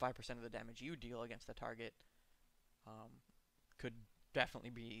for 5% of the damage you deal against the target could definitely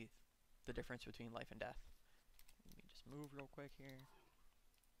be the difference between life and death. Let me just move real quick here.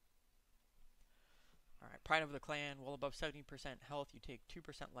 Alright, Pride of the Clan. While above 70% health, you take 2%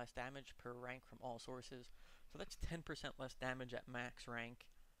 less damage per rank from all sources. So that's 10% less damage at max rank.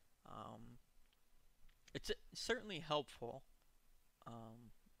 It's certainly helpful,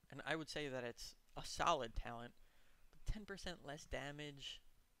 and I would say that it's a solid talent, but 10% less damage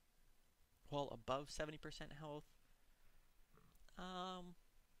while above 70% health, I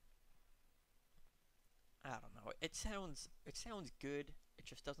don't know. It sounds good. It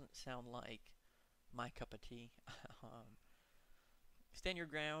just doesn't sound like my cup of tea. Stand your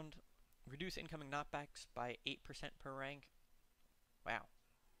ground. Reduce incoming knockbacks by 8% per rank. Wow.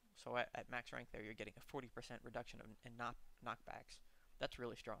 So at max rank there, you're getting a 40% reduction in knockbacks. That's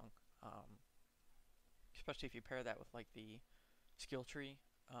really strong. Um, Especially if you pair that with like the skill tree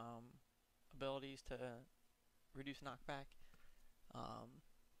abilities to reduce knockback. Um,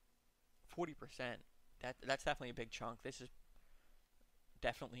 40%. That's definitely a big chunk. This is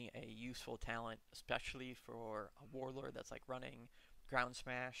definitely a useful talent, especially for a warlord that's like running ground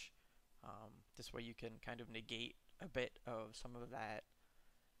smash. This way you can kind of negate a bit of some of that,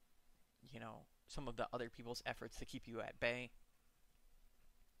 some of the other people's efforts to keep you at bay.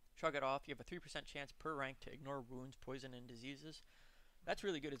 Shrug it off. You have a 3% chance per rank to ignore wounds, poison, and diseases. That's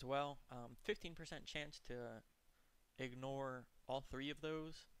really good as well. 15% chance to ignore all three of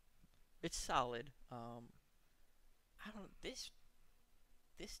those. It's solid. I don't. This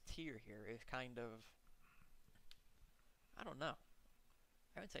tier here is kind of, I don't know.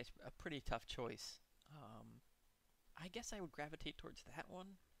 I would say it's a pretty tough choice. Um, I guess I would gravitate towards that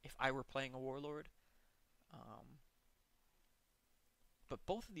one if I were playing a warlord. Um, but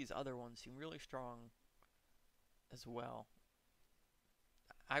both of these other ones seem really strong as well.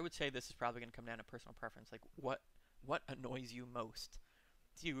 I would say this is probably going to come down to personal preference. Like, what annoys you most?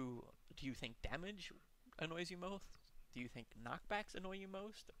 Do you think damage annoys you most? Do you think knockbacks annoy you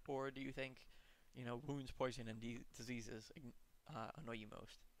most, or do you think, wounds, poison, and diseases annoy you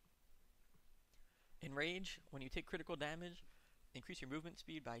most? In Rage, when you take critical damage, increase your movement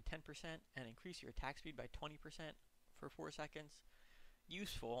speed by 10% and increase your attack speed by 20% for 4 seconds.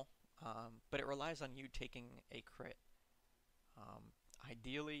 Useful, but it relies on you taking a crit. Um,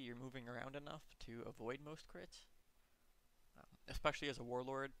 Ideally, you're moving around enough to avoid most crits, especially as a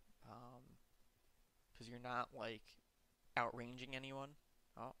warlord, because you're not like outranging anyone.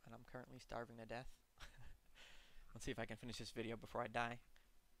 Oh, and I'm currently starving to death. Let's see if I can finish this video before I die.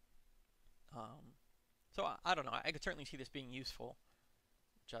 So I don't know. I could certainly see this being useful.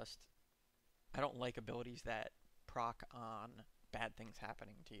 Just, I don't like abilities that proc on bad things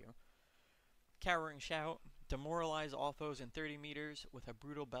happening to you. Cowering Shout. Demoralize all foes in 30 meters with a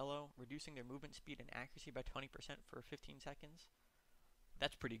brutal bellow, reducing their movement speed and accuracy by 20% for 15 seconds.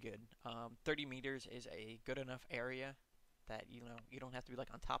 That's pretty good. 30 meters is a good enough area that you don't have to be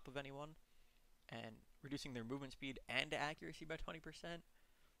like on top of anyone, and reducing their movement speed and accuracy by 20%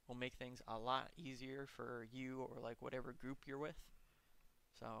 will make things a lot easier for you or like whatever group you're with.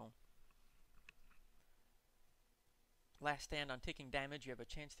 So, last stand. On taking damage, you have a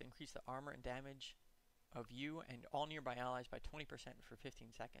chance to increase the armor and damage of you and all nearby allies by 20% for 15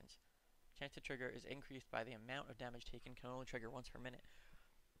 seconds. Chance to trigger is increased by the amount of damage taken, can only trigger once per minute.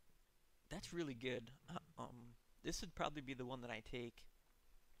 That's really good. This would probably be the one that I take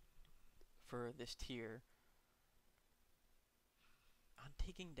for this tier. On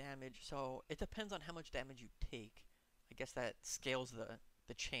taking damage, so it depends on how much damage you take. I guess that scales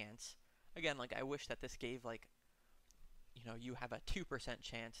the chance. Again, like I wish that this gave like, you have a 2%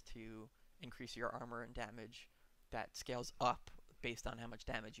 chance to increase your armor and damage. That scales up based on how much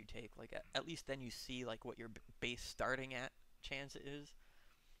damage you take. Like at least then you see like what your base starting at chance is.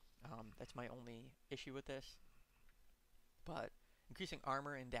 That's my only issue with this. But increasing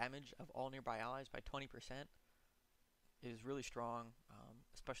armor and damage of all nearby allies by 20% is really strong,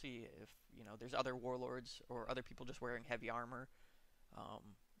 especially if there's other warlords or other people just wearing heavy armor.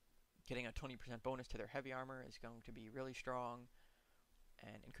 Getting a 20% bonus to their heavy armor is going to be really strong,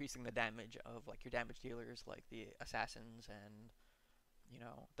 and increasing the damage of like your damage dealers, like the assassins and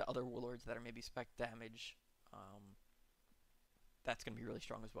the other warlords that are maybe spec damage. That's going to be really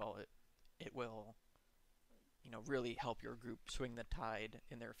strong as well. It will really help your group swing the tide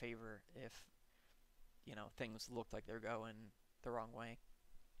in their favor if things look like they're going the wrong way.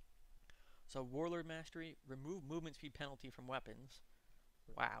 So Warlord Mastery, remove movement speed penalty from weapons.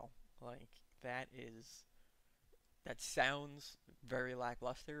 Wow, like that sounds very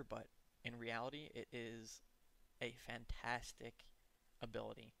lackluster, but in reality it is a fantastic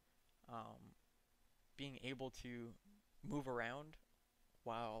ability. Being able to move around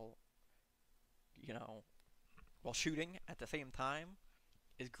while while shooting at the same time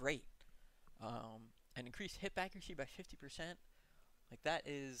is great. And increased hit accuracy by 50%. Like that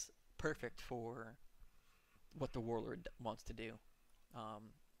is perfect for what the Warlord wants to do.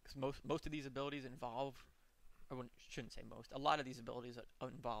 Because most of these abilities involve, I shouldn't say most, a lot of these abilities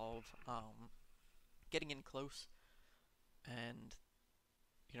involve getting in close, and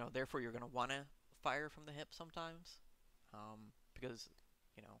therefore you're going to want to fire from the hip sometimes, because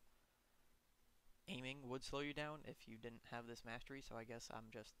aiming would slow you down if you didn't have this mastery. So I guess I'm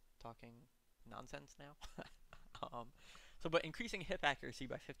just talking nonsense now. So, but increasing hip accuracy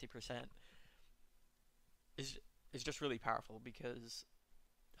by 50% is is just really powerful because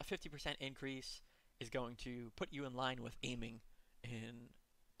a 50% increase is going to put you in line with aiming in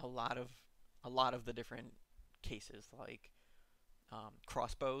a lot of the different cases, like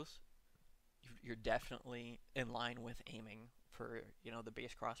crossbows. You're definitely in line with aiming for the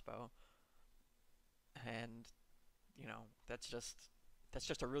base crossbow, and that's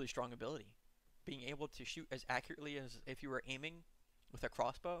just a really strong ability. Being able to shoot as accurately as if you were aiming with a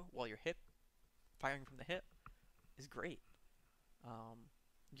crossbow while you're firing from the hip is great. Um,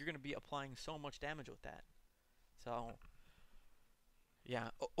 you're going to be applying so much damage with that. So yeah,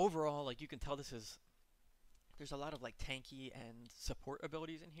 overall, like you can tell, there's a lot of like tanky and support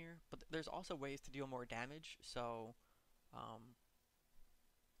abilities in here, but there's also ways to deal more damage. So um,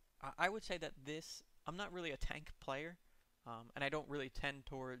 I would say that I'm not really a tank player, and I don't really tend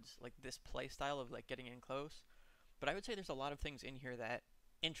towards like this play style of like getting in close. But I would say there's a lot of things in here that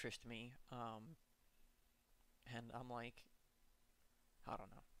interest me, and I'm like, I don't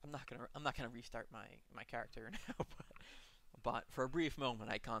know. I'm not gonna restart my character now, but for a brief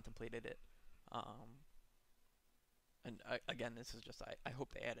moment I contemplated it. Um, and again, this is just I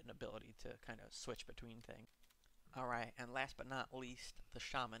hope they add an ability to kind of switch between things. All right, and last but not least, the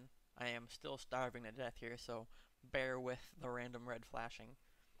shaman. I am still starving to death here, so bear with the random red flashing.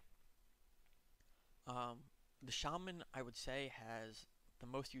 Um, the shaman, I would say, has the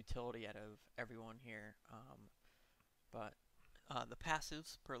most utility out of everyone here. But the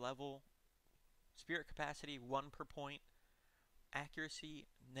passives per level: spirit capacity 1 per point, accuracy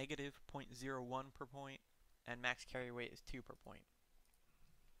negative -0.01 per point, and max carry weight is 2 per point.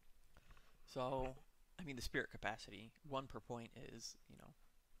 So, I mean, the spirit capacity 1 per point is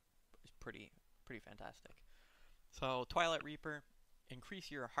pretty fantastic. So, Twilight Reaper,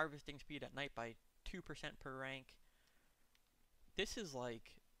 increase your harvesting speed at night by 2% per rank. This is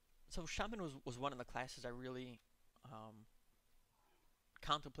like, so Shaman was one of the classes I really um,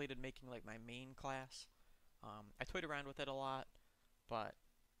 contemplated making like my main class. I toyed around with it a lot, but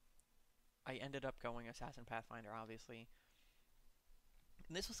I ended up going Assassin Pathfinder, obviously.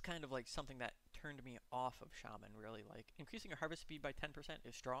 And this was kind of like something that turned me off of Shaman, really. Like, increasing your harvest speed by 10%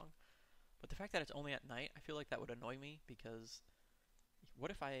 is strong, but the fact that it's only at night, I feel like that would annoy me, because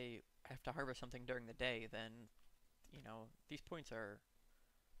what if I have to harvest something during the day? Then, these points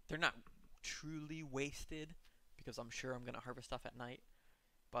they're not truly wasted, because I'm sure I'm going to harvest stuff at night,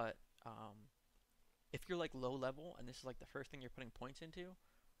 but if you're like low level and this is like the first thing you're putting points into,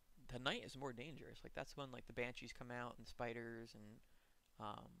 the night is more dangerous. Like, that's when like the banshees come out and spiders and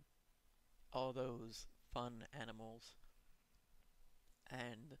all those fun animals.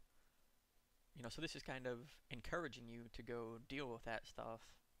 And so this is kind of encouraging you to go deal with that stuff.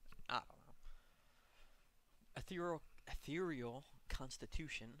 I don't know. Ethereal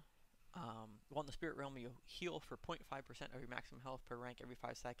Constitution. While in the Spirit Realm, you heal for 0.5% of your maximum health per rank every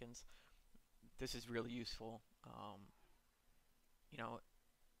 5 seconds. This is really useful. You know,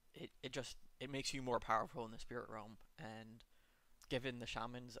 it makes you more powerful in the Spirit Realm, and given the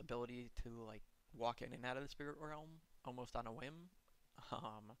Shaman's ability to like walk in and out of the Spirit Realm almost on a whim,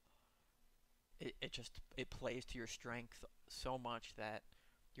 um, it plays to your strength so much that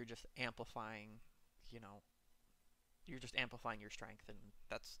you're just amplifying, you know, you're just amplifying your strength, and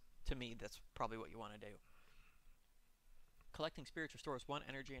to me, that's probably what you want to do. Collecting spirits restores 1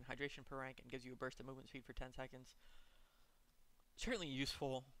 energy and hydration per rank and gives you a burst of movement speed for 10 seconds. Certainly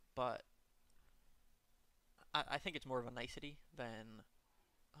useful, but I think it's more of a nicety than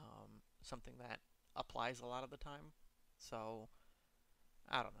something that applies a lot of the time. So,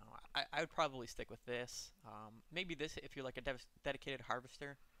 I don't know. I would probably stick with this. Maybe this if you're like a dedicated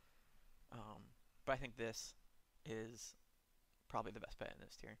harvester. But I think this is probably the best bet in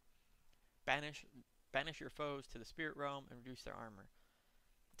this tier. Banish your foes to the spirit realm and reduce their armor.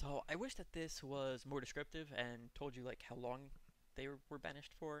 So I wish that this was more descriptive and told you like how long they were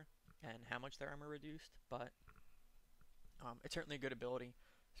banished for and how much their armor reduced, but it's certainly a good ability,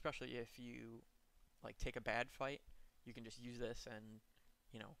 especially if you like take a bad fight. You can just use this and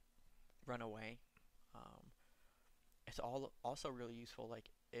run away. It's also really useful, like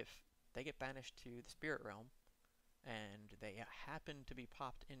if they get banished to the spirit realm and they happen to be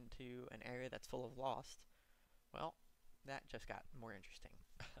popped into an area that's full of lost, well, that just got more interesting.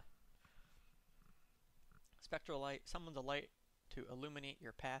 Spectral light summons a light to illuminate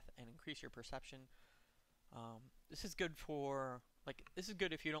your path and increase your perception. This is good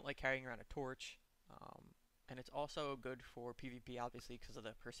if you don't like carrying around a torch, and it's also good for PvP, obviously, because of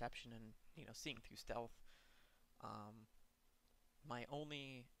the perception and seeing through stealth. My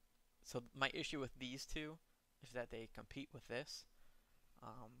issue with these two is that they compete with this.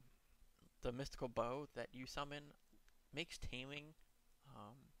 Um, the mystical bow that you summon makes taming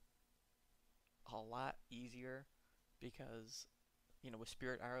um, a lot easier because, with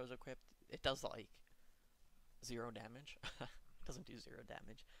spirit arrows equipped, it does like 0 damage. It doesn't do 0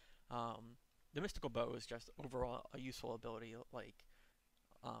 damage. Um, the mystical bow is just overall a useful ability. Like,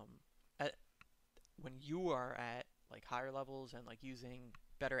 um, at, when you are at like higher levels and like using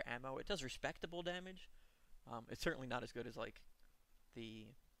better ammo, it does respectable damage. It's certainly not as good as like the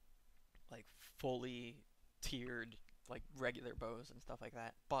like fully tiered like regular bows and stuff like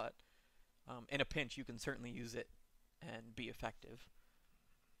that. But in a pinch, you can certainly use it and be effective.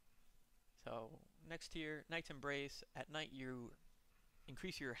 So next tier, Knight's Embrace. At night, you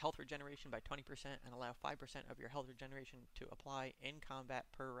increase your health regeneration by 20% and allow 5% of your health regeneration to apply in combat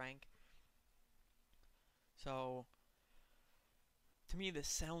per rank. So to me, this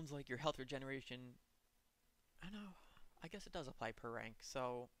sounds like your health regeneration. I know. I guess it does apply per rank.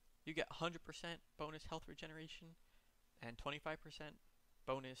 So you get 100% bonus health regeneration and 25%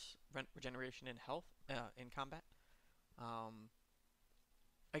 bonus regeneration in health in combat. Um,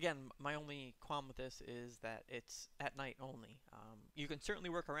 Again, my only qualm with this is that it's at night only. You can certainly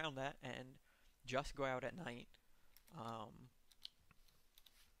work around that and just go out at night, um,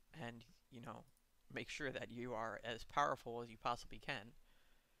 and make sure that you are as powerful as you possibly can.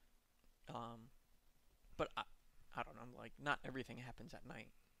 But I don't know, like not everything happens at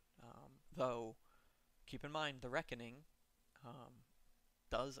night. Though, keep in mind the reckoning um,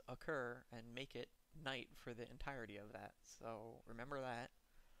 does occur and make it night for the entirety of that. So remember that.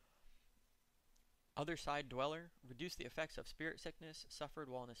 Other Side Dweller, reduce the effects of spirit sickness suffered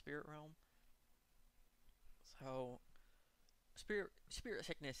while in the spirit realm. So, spirit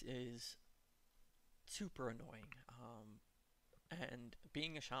sickness is super annoying. And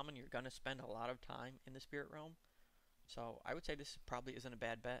being a shaman, you're gonna spend a lot of time in the spirit realm. So I would say this probably isn't a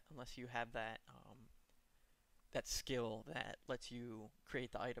bad bet unless you have that skill that lets you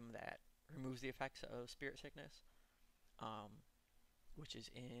create the item that removes the effects of spirit sickness, which is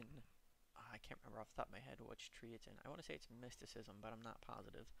in I can't remember off the top of my head which tree it's in. I want to say it's mysticism, but I'm not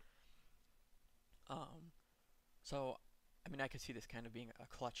positive. Um, so, I mean, I could see this kind of being a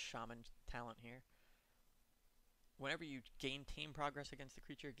clutch shaman talent here. Whenever you gain tame progress against the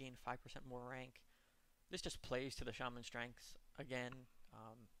creature, gain 5% more rank. This just plays to the shaman strengths. Again,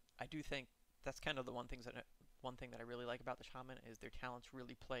 I do think that's kind of the one thing that I really like about the shaman is their talents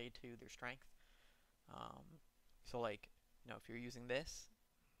really play to their strength. So like, if you're using this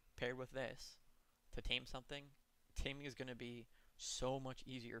paired with this to tame something, taming is going to be so much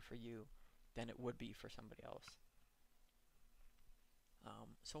easier for you than it would be for somebody else.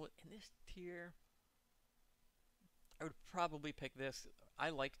 So in this tier, I would probably pick this. I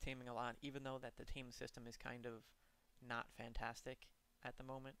like taming a lot, even though that the tame system is kind of not fantastic at the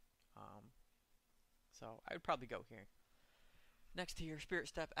moment. So I would probably go here. Next tier, Spirit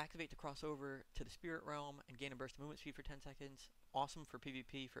Step. Activate to cross over to the Spirit Realm and gain a burst of movement speed for 10 seconds. Awesome for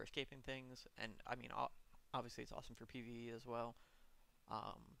PvP, for escaping things, and I mean, obviously it's awesome for PvE as well.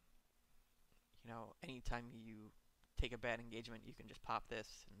 Anytime you take a bad engagement, you can just pop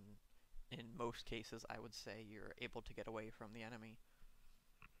this, and in most cases, I would say you're able to get away from the enemy.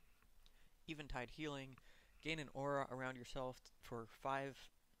 Eventide Healing. Gain an aura around yourself for 5...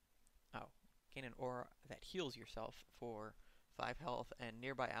 Oh. Gain an aura that heals yourself for 5 health and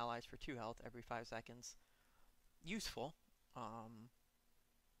nearby allies for 2 health every 5 seconds. Useful.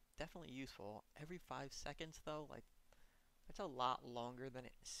 Definitely useful. Every 5 seconds, though, like, that's a lot longer than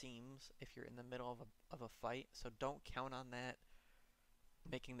it seems if you're in the middle of a fight. So don't count on that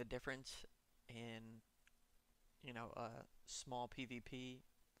making the difference in, a small PvP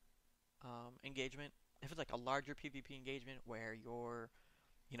engagement. If it's like a larger PvP engagement where you're,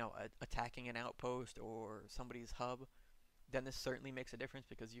 attacking an outpost or somebody's hub, then this certainly makes a difference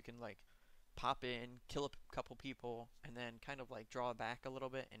because you can like pop in, kill a couple people, and then kind of like draw back a little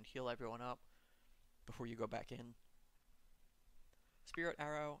bit and heal everyone up before you go back in. Spirit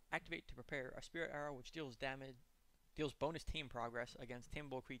Arrow. Activate to prepare a Spirit Arrow which deals bonus tame progress against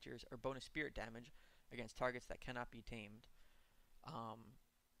tameable creatures or bonus spirit damage against targets that cannot be tamed.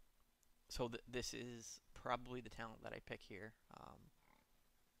 So this is probably the talent that I pick here.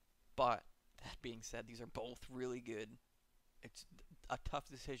 But that being said, these are both really good. It's a tough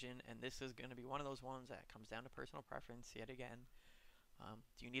decision, and this is going to be one of those ones that comes down to personal preference yet again.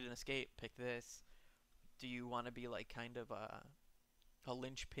 Do you need an escape? Pick this. Do you want to be like kind of a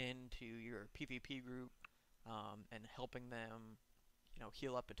linchpin to your PvP group and helping them,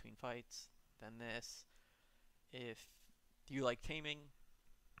 heal up between fights? Then this. If you like taming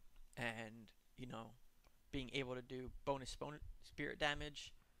and, being able to do bonus spirit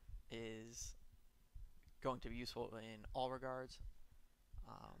damage is going to be useful in all regards.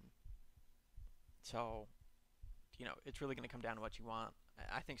 So, it's really going to come down to what you want.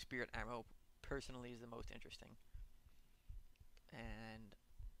 I think spirit ammo personally is the most interesting. And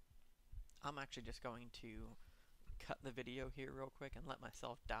I'm actually just going to cut the video here real quick and let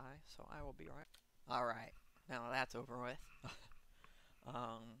myself die, so I will be right. Alright, now that's over with.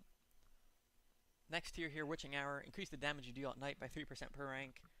 Next tier here, Witching Hour. Increase the damage you deal at night by 3% per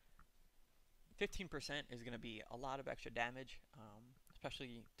rank. 15% is going to be a lot of extra damage,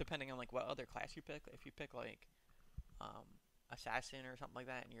 especially depending on like what other class you pick. If you pick like Assassin or something like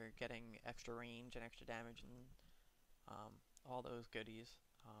that, and you're getting extra range and extra damage and all those goodies.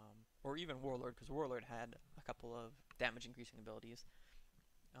 Or even Warlord, because Warlord had a couple of damage increasing abilities.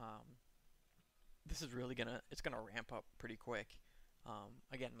 This is really it's gonna ramp up pretty quick.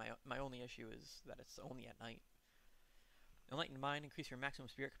 Again, my only issue is that it's only at night. Enlightened Mind, increase your maximum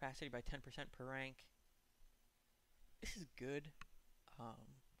spirit capacity by 10% per rank. This is good.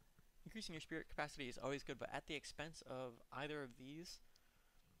 Increasing your spirit capacity is always good, but at the expense of either of these,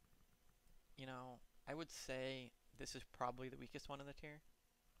 I would say this is probably the weakest one in the tier.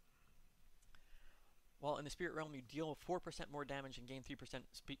 While in the Spirit Realm, you deal 4% more damage and gain 3%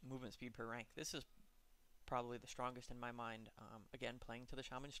 movement speed per rank. This is probably the strongest in my mind. Again, playing to the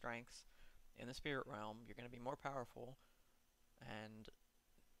Shaman strengths. In the Spirit Realm, you're going to be more powerful. And,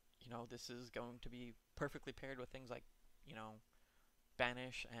 this is going to be perfectly paired with things like,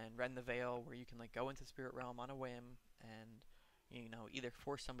 Banish and Rend the Veil, where you can like go into the Spirit Realm on a whim and, either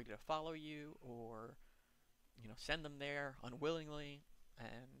force somebody to follow you or, send them there unwillingly,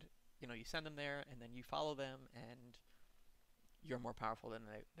 and you send them there, and then you follow them, and you're more powerful than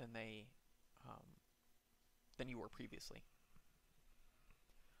you were previously.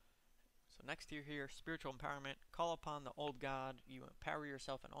 So next tier here, Spiritual Empowerment. Call upon the Old God. You empower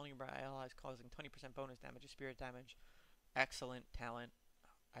yourself and all your allies, causing 20% bonus damage to spirit damage. Excellent talent.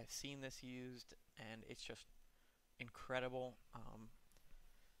 I've seen this used, and it's just incredible.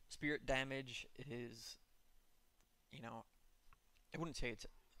 Spirit damage is, I wouldn't say it's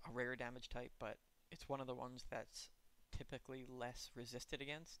a rare damage type, but it's one of the ones that's typically less resisted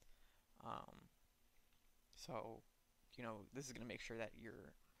against. So, this is going to make sure that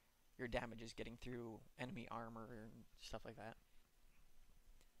your damage is getting through enemy armor and stuff like that.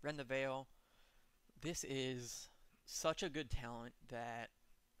 Rend the Veil. This is such a good talent that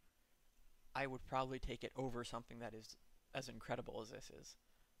I would probably take it over something that is as incredible as this is.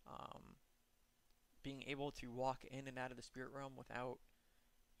 Being able to walk in and out of the Spirit Realm without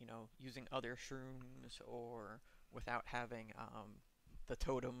using other shrooms or without having the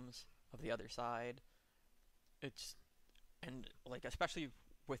totems of the other side. And especially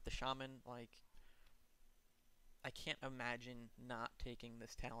with the Shaman, I can't imagine not taking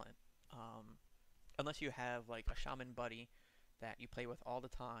this talent. Unless you have like a Shaman buddy that you play with all the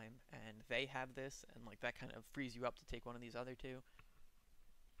time and they have this, and that kind of frees you up to take one of these other two.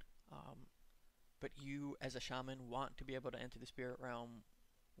 But you as a Shaman want to be able to enter the Spirit Realm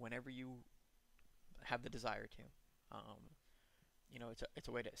whenever you have the desire to. It's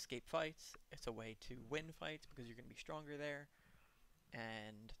a way to escape fights. It's a way to win fights because you're going to be stronger there.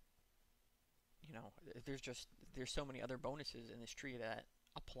 And there's so many other bonuses in this tree that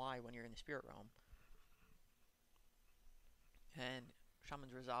apply when you're in the Spirit Realm. And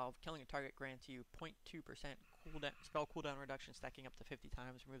Shaman's Resolve, killing a target grants you 0.2% spell cooldown reduction, stacking up to 50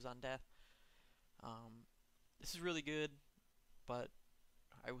 times, removes on death. This is really good, but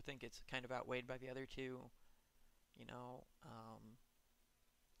I would think it's kind of outweighed by the other two.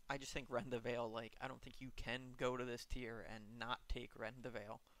 I just think Rend the Veil, I don't think you can go to this tier and not take Rend the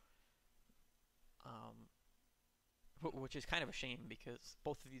Veil. Which is kind of a shame because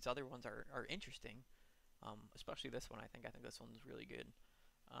both of these other ones are interesting. Especially this one, I think this one's really good.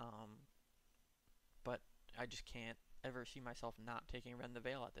 But I just can't ever see myself not taking Rend the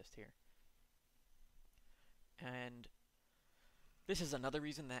Veil at this tier. And this is another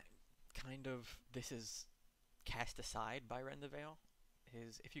reason that this is cast aside by Rend the Veil,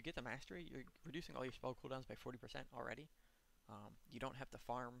 is if you get the Mastery, you're reducing all your spell cooldowns by 40% already. You don't have to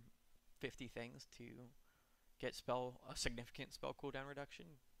farm 50 things to get a significant spell cooldown reduction.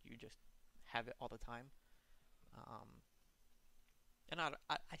 You just have it all the time. And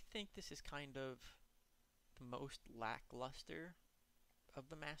I think this is kind of the most lackluster of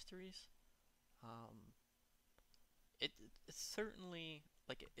the masteries. It's certainly,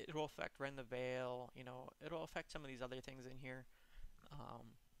 it will affect Rend the Veil, it'll affect some of these other things in here.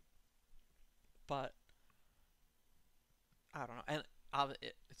 But I don't know. And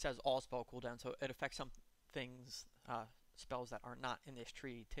it says all spell cooldown, so it affects things, spells that are not in this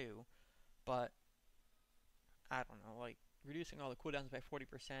tree too. But I don't know, like reducing all the cooldowns by 40%.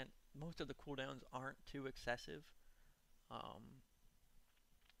 Most of the cooldowns aren't too excessive. Um,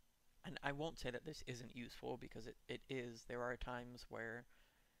 and I won't say that this isn't useful because it is. There are times where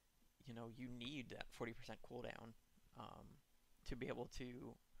you need that 40% cooldown um, to be able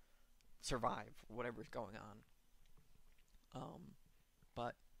to survive whatever's going on.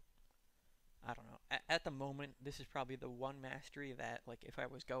 But I don't know. At the moment, this is probably the one mastery that, like, if I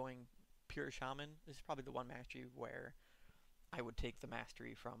was going pure shaman, this is probably the one mastery where I would take the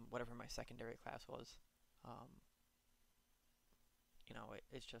mastery from whatever my secondary class was. Um,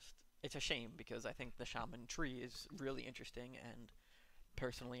 it's a shame because I think the shaman tree is really interesting, and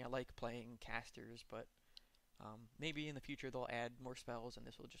personally, I like playing casters, but maybe in the future they'll add more spells, and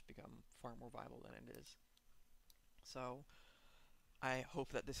this will just become far more viable than it is. So I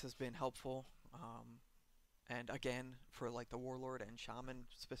hope that this has been helpful. And again, for like the Warlord and Shaman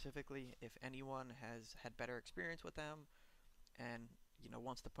specifically, if anyone has had better experience with them and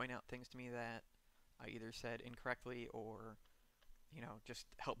wants to point out things to me that I either said incorrectly or just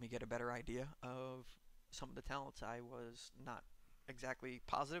help me get a better idea of some of the talents I was not exactly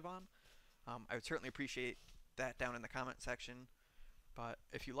positive on, I would certainly appreciate that down in the comment section. But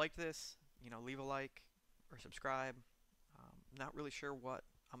if you like this, leave a like or subscribe. Not really sure what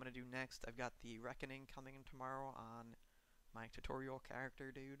I'm going to do next. I've got the Reckoning coming in tomorrow on my tutorial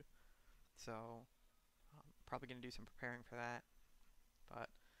character dude. So probably going to do some preparing for that. But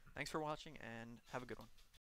thanks for watching and have a good one.